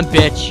work. Come on,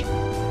 bitch.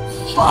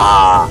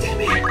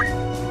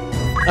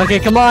 Okay,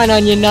 come on,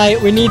 Onion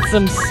Knight. We need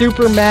some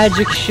super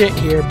magic shit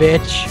here,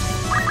 bitch.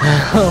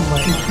 Oh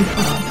my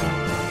god.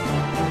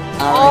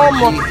 Oh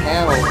my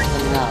hell,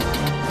 enough.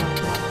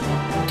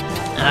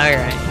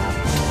 Alright.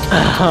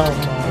 Oh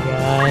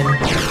my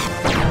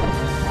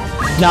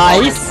god.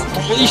 Nice!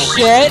 Holy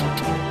shit!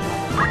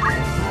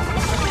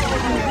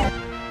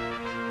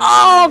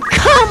 Oh,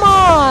 come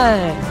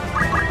on!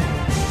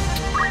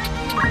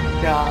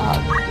 God.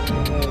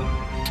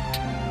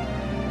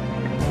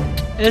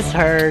 This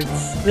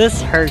hurts.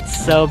 This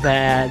hurts so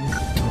bad.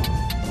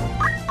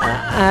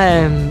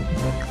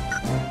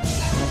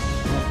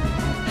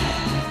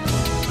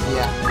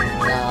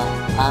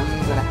 I'm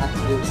gonna have to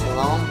do this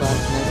alone, but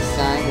next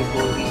time it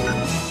will be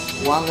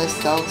one less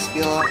stealth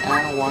skill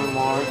and one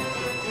more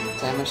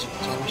time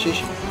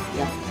machine.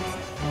 Yeah.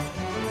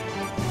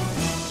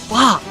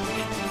 Fuck!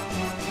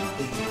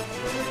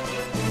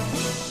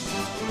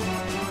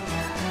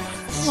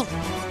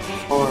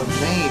 Or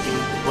maybe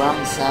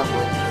Ram's up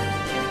with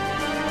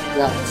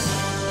guts.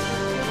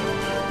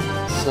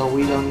 So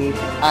we don't need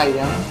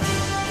item.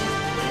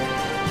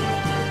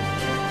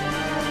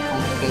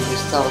 And can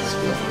use stealth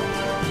skill.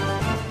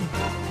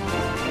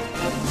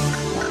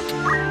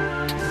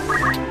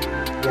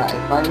 Yeah,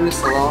 if I do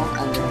this alone,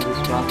 I'm gonna use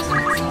Ram's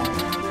next time.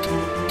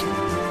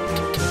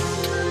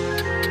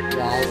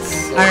 Yeah, it's...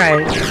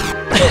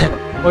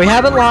 Alright. We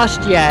haven't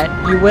lost yet.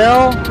 You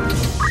will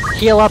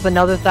heal up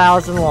another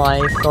 1,000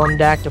 life, going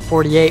back to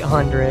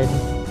 4,800.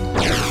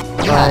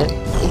 Yeah,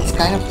 it's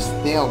kind of a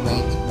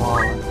stalemate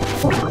more. Yeah,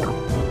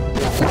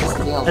 it's a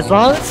stalemate. As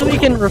long as we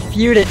can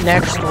refute it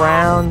next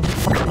round.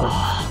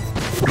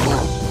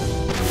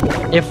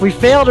 If we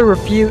fail to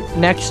refute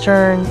next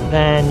turn,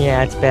 then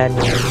yeah, it's bad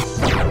news.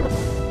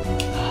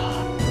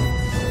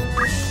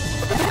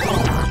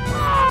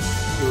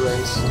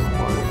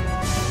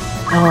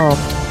 Oh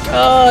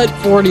god,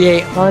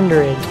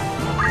 4,800.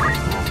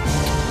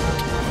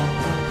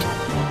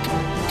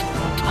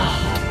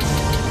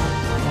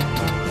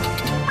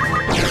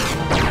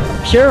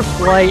 Pure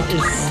Flight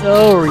is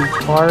so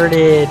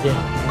retarded.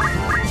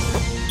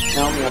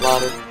 Tell me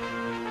about it.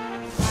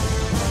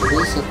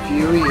 This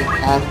Fury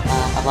had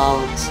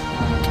about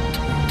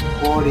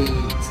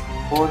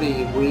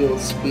 40 wheel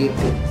speed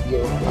with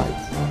Pure Flight.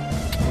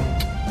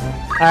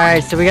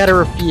 Alright, so we gotta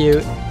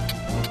refute.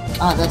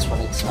 Ah, that's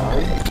right,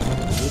 sorry.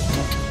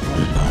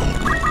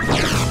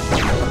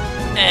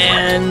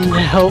 And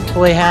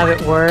hopefully have it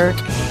work.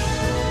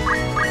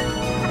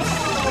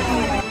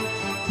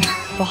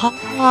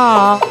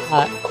 Why?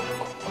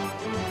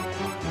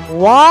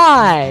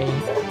 Why?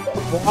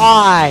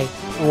 Why?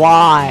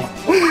 Why?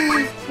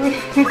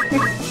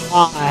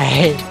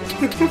 Why?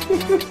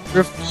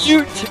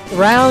 Refute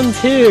round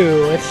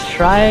 2. Let's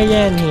try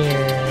again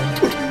here.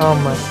 Oh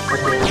my god.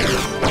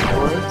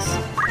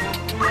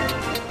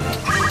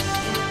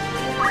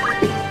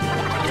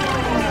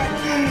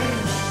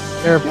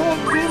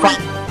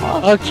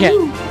 Okay.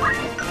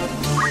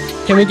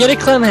 Can we get a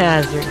Clem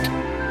Hazard?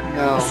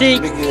 No. See,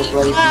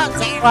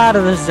 Cloud's all out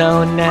of the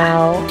zone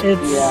now.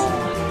 It's... Yeah.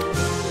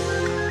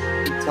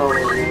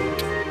 Totally.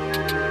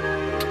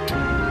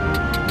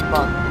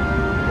 Fuck.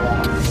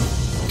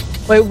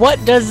 Yeah. Wait,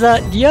 what does,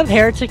 do you have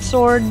Heretic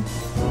Sword?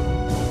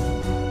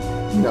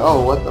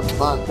 No, what the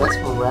fuck? That's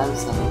from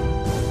Ransom.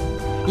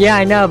 Yeah,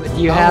 I know, but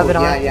do you have it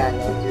on? Yeah, I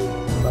do.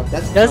 But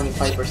that's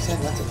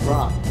 25%, that's a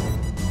fraud.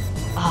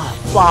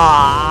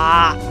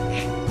 Ah, fuck.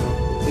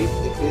 If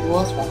it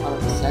was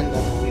 100%,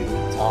 that would be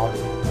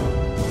retarded.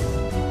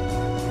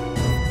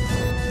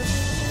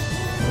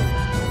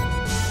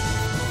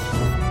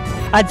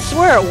 I'd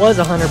swear it was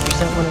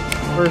 100% when it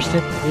first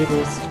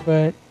introduced,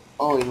 but...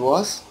 Oh, it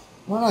was?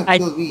 Why not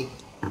kill V?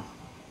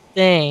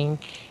 Think...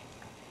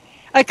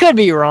 I could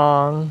be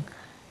wrong.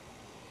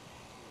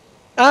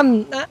 Oh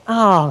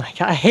my god,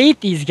 I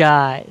hate these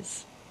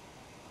guys.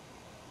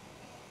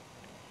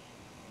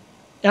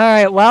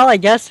 Alright, well, I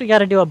guess we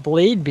gotta do a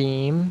Blade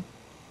Beam.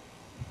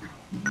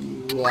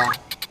 Yeah.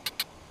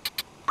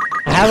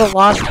 I haven't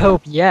lost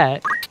hope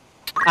yet.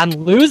 I'm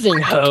losing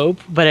hope,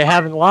 but I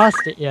haven't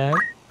lost it yet.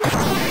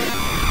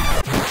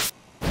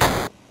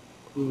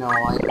 No,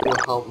 I feel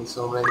hopeless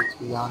already, to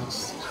be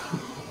honest.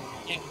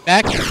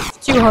 Back to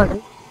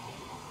 200.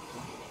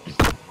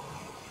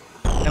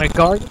 And a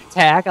guard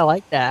attack, I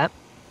like that.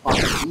 Fuck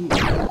you,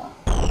 yeah.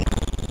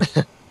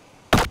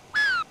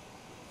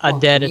 A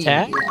dead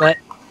attack, but...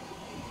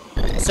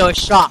 So a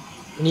shock.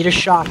 We need a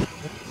shock.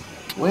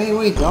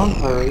 Wait, don't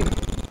hurry.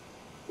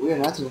 We are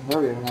not in a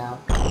hurry now.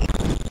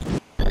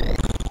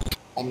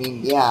 I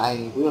mean, yeah,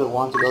 I really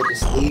want to go to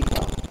sleep,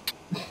 though.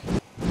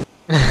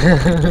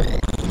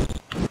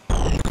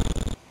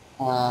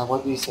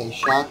 What do you say,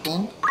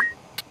 shotgun?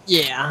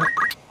 Yeah.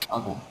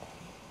 Okay.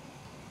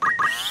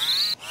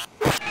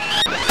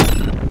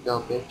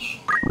 Go, bitch.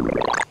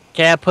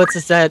 Okay, that puts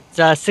us at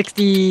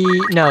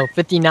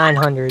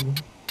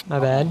 5,900. My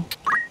bad.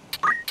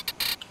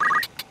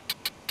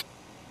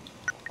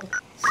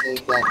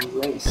 Save that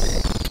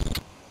erase.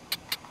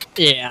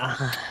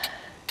 Yeah.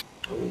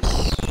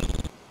 Erase.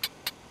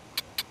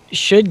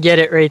 Should get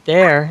it right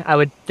there, I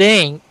would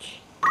think.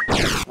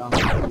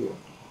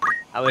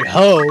 I would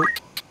hope.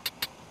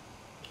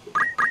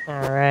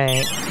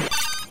 Alright.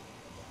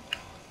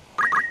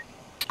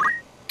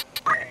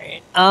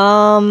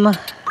 Alright,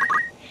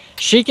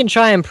 she can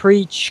try and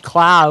preach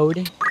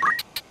Cloud.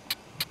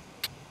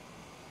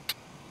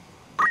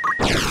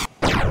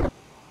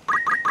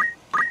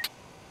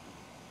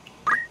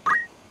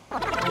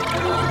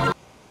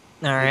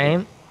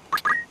 Alright.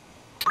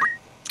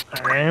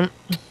 Alright.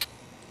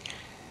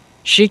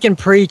 She can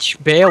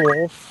preach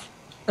Beowulf.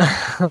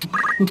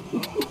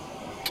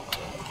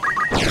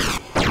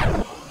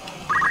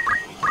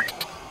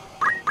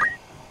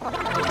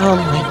 Oh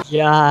my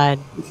god.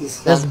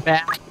 This is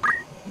bad.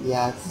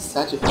 Yeah, it's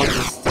such a fucking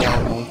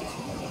stalemate.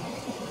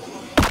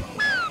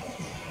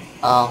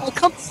 Oh.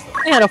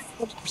 I had a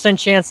 40%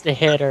 chance to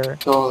hit her.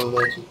 Totally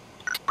legit.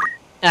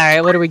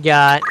 Alright, what do we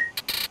got?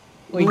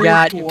 We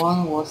got...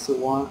 One was the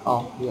one...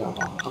 Oh, yeah,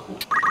 one. Okay.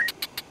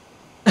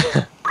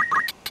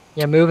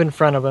 Yeah, move in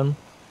front of him.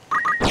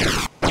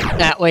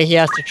 That way he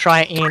has to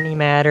try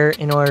antimatter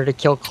in order to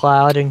kill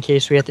Cloud in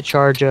case we have to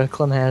charge a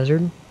Clem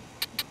Hazard.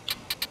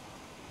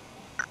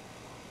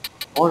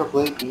 Or a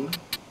Blade Beam.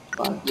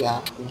 But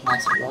yeah, it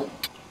has to, right?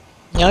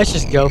 Yeah, let's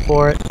just go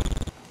for it.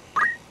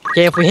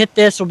 Okay, if we hit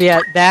this, we'll be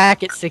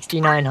back at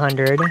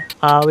 6,900.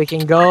 We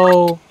can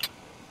go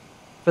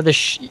for the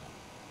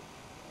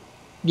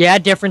yeah,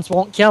 difference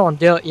won't kill him.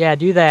 Do it. Yeah,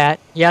 do that.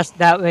 Yes,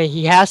 that way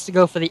he has to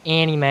go for the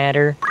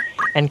antimatter,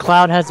 and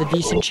Cloud has a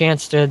decent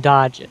chance to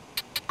dodge it.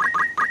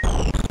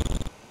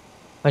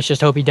 Let's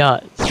just hope he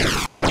does.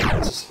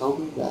 Just hope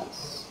he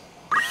does.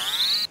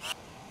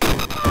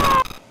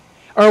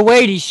 Or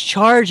wait, he's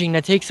charging.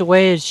 That takes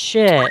away his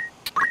shit.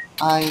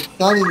 I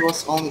thought it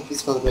was only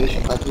physical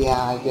evasion, but yeah,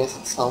 I guess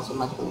it's also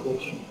mental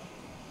evasion.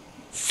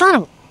 Son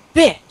of a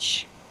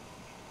bitch!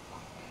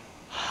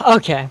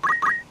 Okay.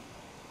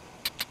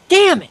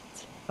 Damn it!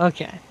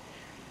 Okay.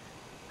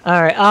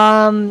 Alright,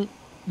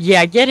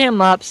 yeah, get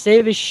him up,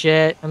 save his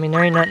shit. I mean,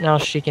 there ain't nothing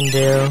else she can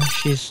do.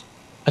 She's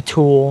a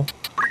tool.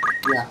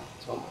 Yeah,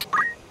 totally.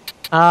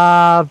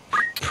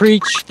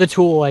 Preach the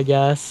tool, I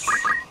guess.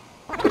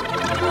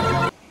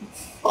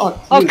 Fuck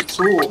Oh, you,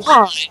 tool.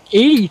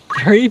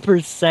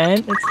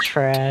 83%? That's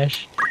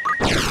trash.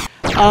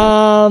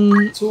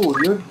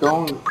 Tool, you're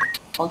going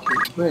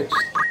fucking twitched.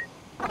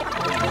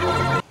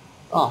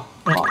 Oh,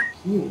 fuck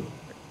you.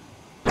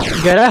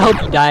 Good, I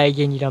hope you die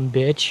again, you dumb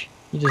bitch.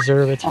 You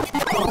deserve it.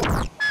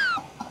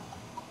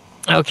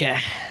 Okay.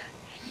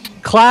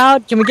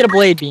 Cloud, can we get a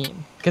blade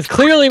beam? Because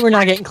clearly we're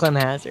not getting Clem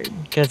Hazard.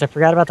 Because I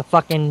forgot about the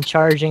fucking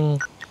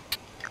charging.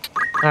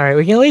 Alright,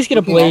 we can at least get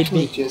a blade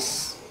beam.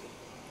 Just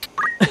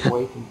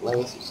wait in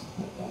place or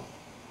something like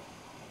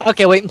that.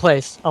 Okay, wait in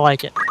place. I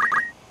like it.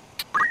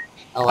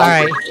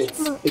 Alright.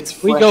 It's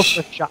fresh. We go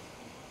for shock.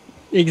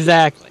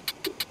 Exactly.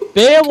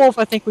 Beowulf,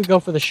 I think we go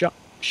for the shock.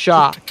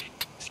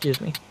 Excuse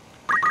me.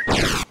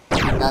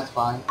 That's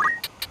fine.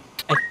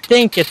 I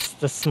think it's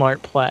the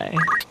smart play.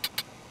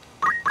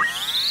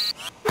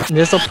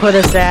 This will put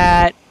us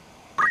at...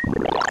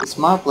 The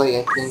smart play,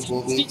 I think,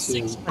 will be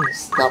to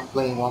stop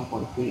playing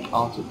 1.3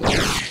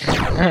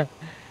 altogether.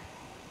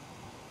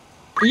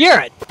 You're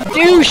a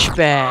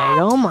douchebag!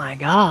 Oh my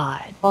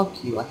god.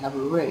 Fuck you, I have a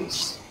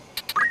race.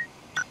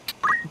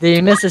 Did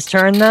he miss his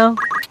turn, though?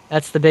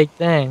 That's the big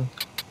thing.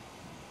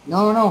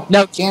 No,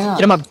 No, get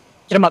him up.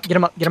 Get him up, get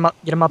him up, get him up,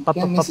 get him up, up,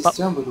 can't up, miss up, up. his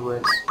turn with the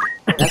race.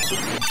 That's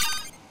okay.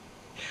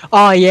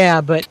 Oh,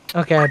 yeah, but...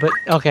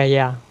 Okay,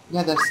 yeah.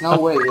 Yeah, there's no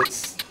way,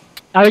 it's...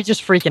 I was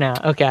just freaking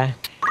out. Okay.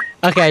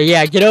 Okay,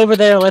 yeah, get over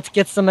there. Let's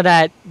get some of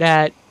that...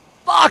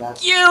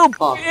 Fuck you,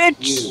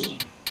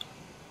 bitch!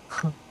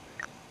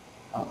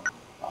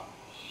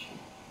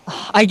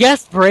 I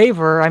guess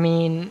Braver, I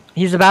mean,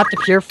 he's about to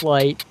Pure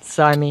Flight,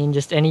 so I mean,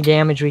 just any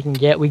damage we can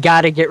get. We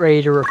gotta get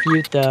ready to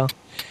refute, though.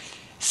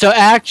 So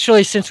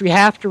actually, since we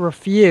have to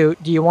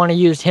refute, do you want to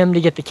use him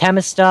to get the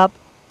chemist up?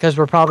 Because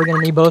we're probably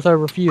gonna need both our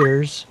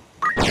refuters.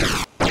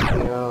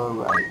 You're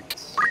right.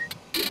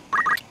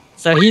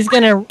 So he's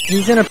gonna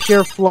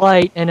Pure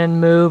Flight and then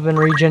move and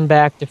regen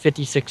back to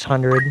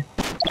 5600.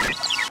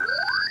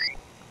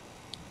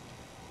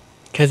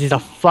 Because he's a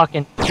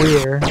fucking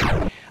queer.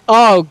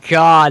 Oh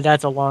god,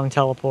 that's a long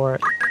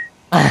teleport.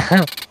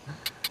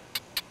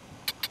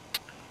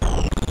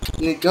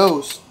 Here it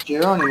goes,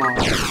 Geronimo.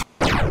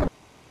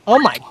 Oh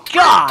my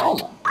god!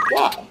 Oh my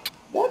god,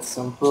 that's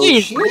some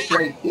bullshit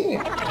right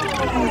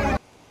there.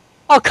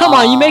 Oh come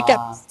on, you make that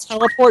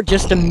teleport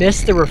just to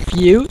miss the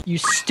refute? You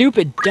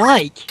stupid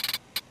dyke!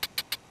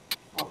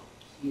 Fuck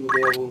you,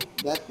 there.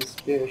 That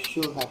despair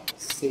should have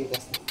saved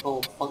us the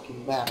whole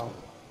fucking battle.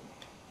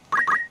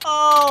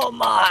 Oh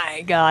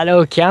my god,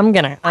 okay,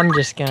 I'm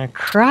just gonna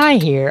cry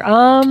here.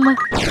 There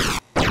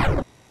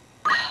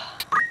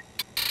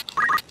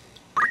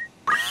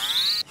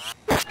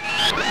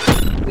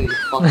you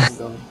fucking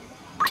go.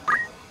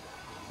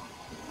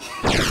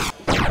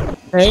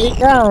 There you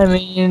go, I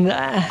mean...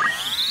 There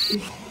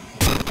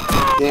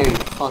you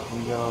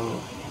fucking go.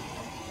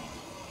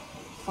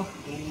 Fuck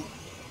it.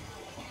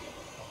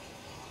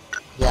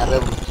 Yeah,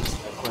 that was just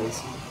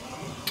crazy.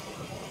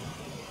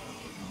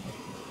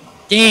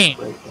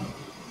 Damn.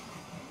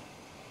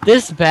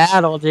 This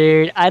battle,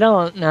 dude, I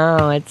don't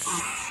know, it's...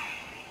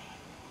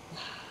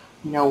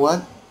 You know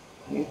what?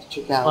 I need to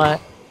check out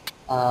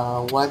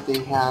what they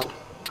have,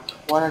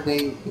 what are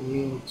they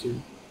immune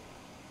to.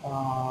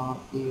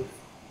 If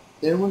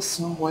there was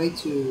some way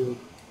to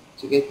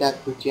get that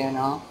regen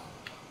off,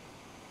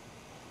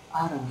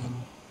 I don't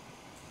know.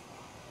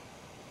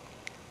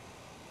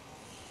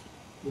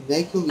 If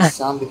they could be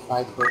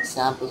zombified, for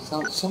example,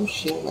 some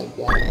shit like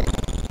that.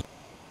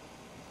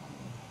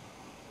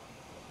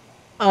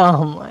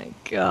 Oh my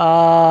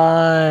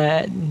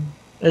god.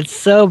 That's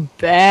so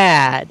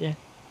bad.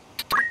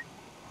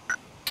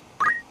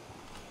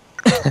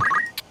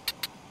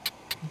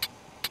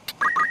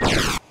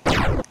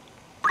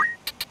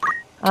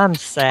 I'm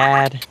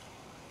sad.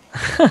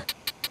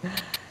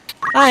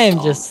 I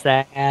am just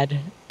sad.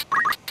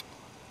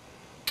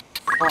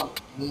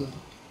 Fuck me.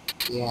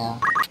 Yeah.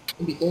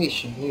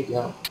 Invitation, here you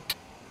go.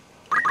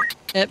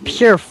 That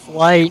Pure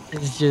Flight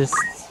is just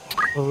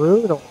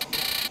brutal.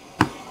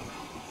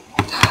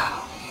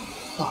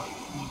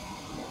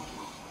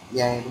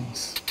 Yeah, it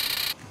is.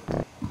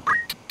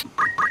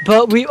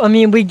 But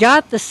we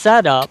got the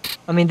setup.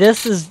 I mean,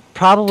 this is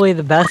probably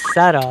the best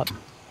setup.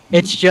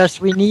 It's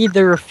just we need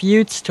the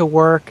refutes to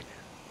work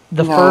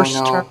the first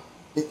turn.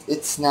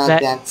 It's not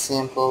that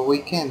simple. We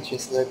can't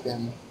just let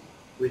them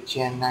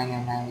regen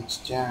 999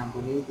 each turn.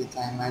 We need the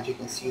time magic,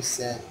 as you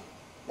said.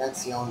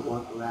 That's the only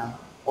workaround.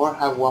 Or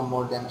have one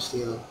more damage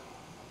dealer.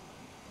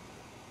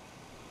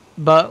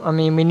 But, I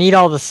mean, we need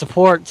all the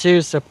support,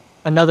 too, so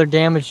another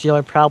damage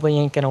dealer probably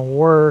ain't gonna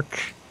work.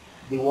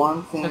 The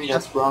one thing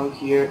that's wrong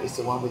here is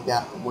the one with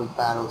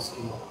battle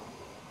skill.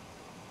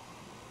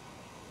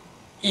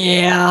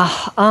 Yeah,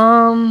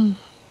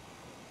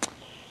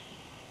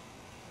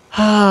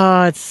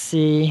 let's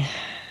see.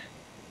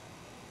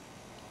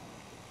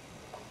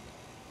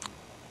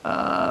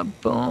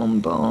 Boom,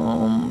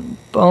 boom,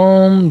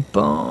 boom,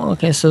 boom.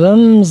 Okay, so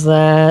them's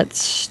that.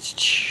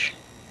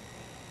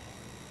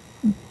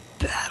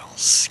 Battle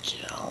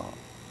skill.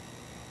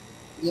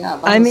 Yeah,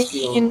 battle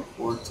skill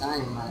for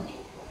time magic.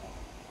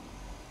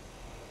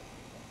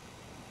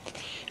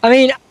 I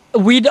mean,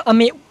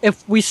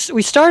 if we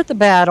start the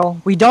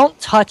battle, we don't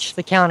touch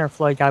the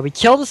counterflow guy. We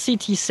kill the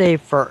CT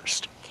save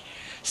first.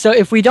 So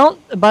if we don't,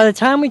 by the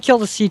time we kill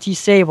the CT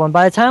Sable, and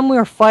by the time we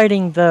are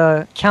fighting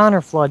the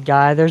counterflood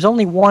guy, there's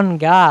only one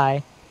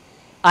guy.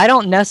 I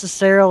don't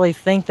necessarily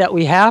think that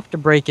we have to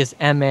break his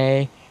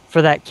MA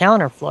for that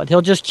counterflood.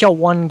 He'll just kill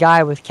one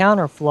guy with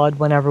counterflood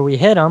whenever we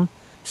hit him.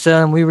 So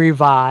then we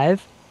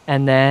revive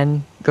and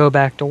then go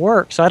back to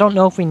work. So I don't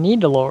know if we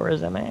need to lower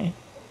his MA.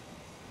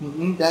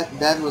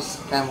 That was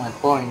kind of my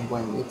point.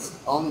 When it's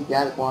only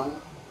that one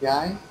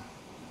guy,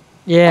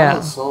 Yeah.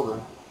 it's over.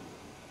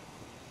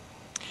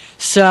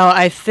 So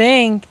I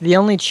think the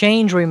only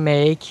change we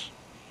make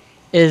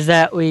is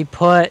that we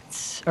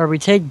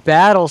take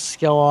battle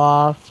skill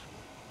off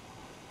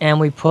and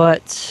we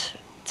put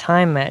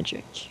time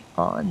magic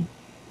on.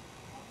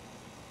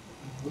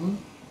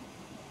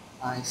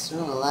 I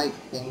certainly like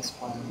things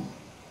when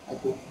I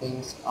put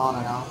things on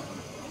and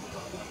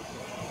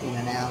off, in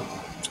and out.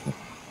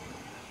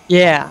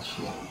 Yeah.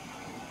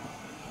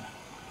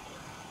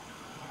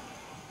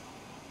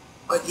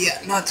 But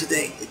yeah, not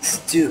today. It's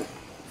too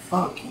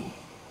funky.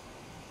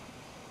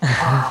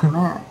 Oh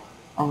man,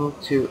 I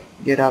need to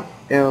get up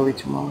early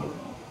tomorrow.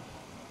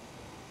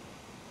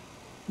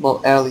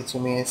 Well, early to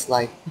me is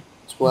like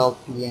 12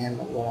 p.m.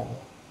 or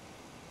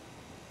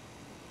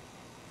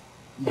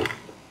whatever.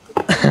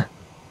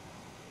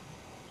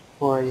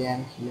 4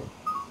 a.m. here.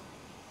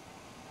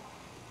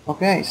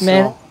 Okay, so...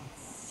 Man,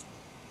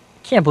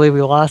 can't believe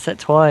we lost it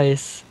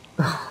twice.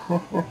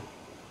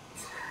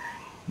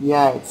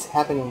 Yeah, it's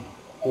happening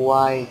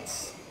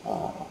quite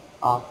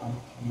often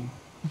to me.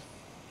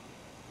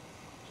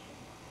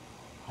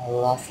 I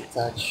lost the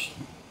touch.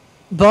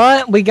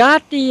 But we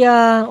got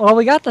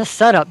the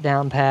setup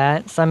down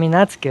pat. So I mean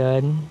that's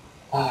good.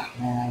 Oh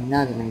man, I'm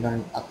not even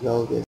gonna upload this.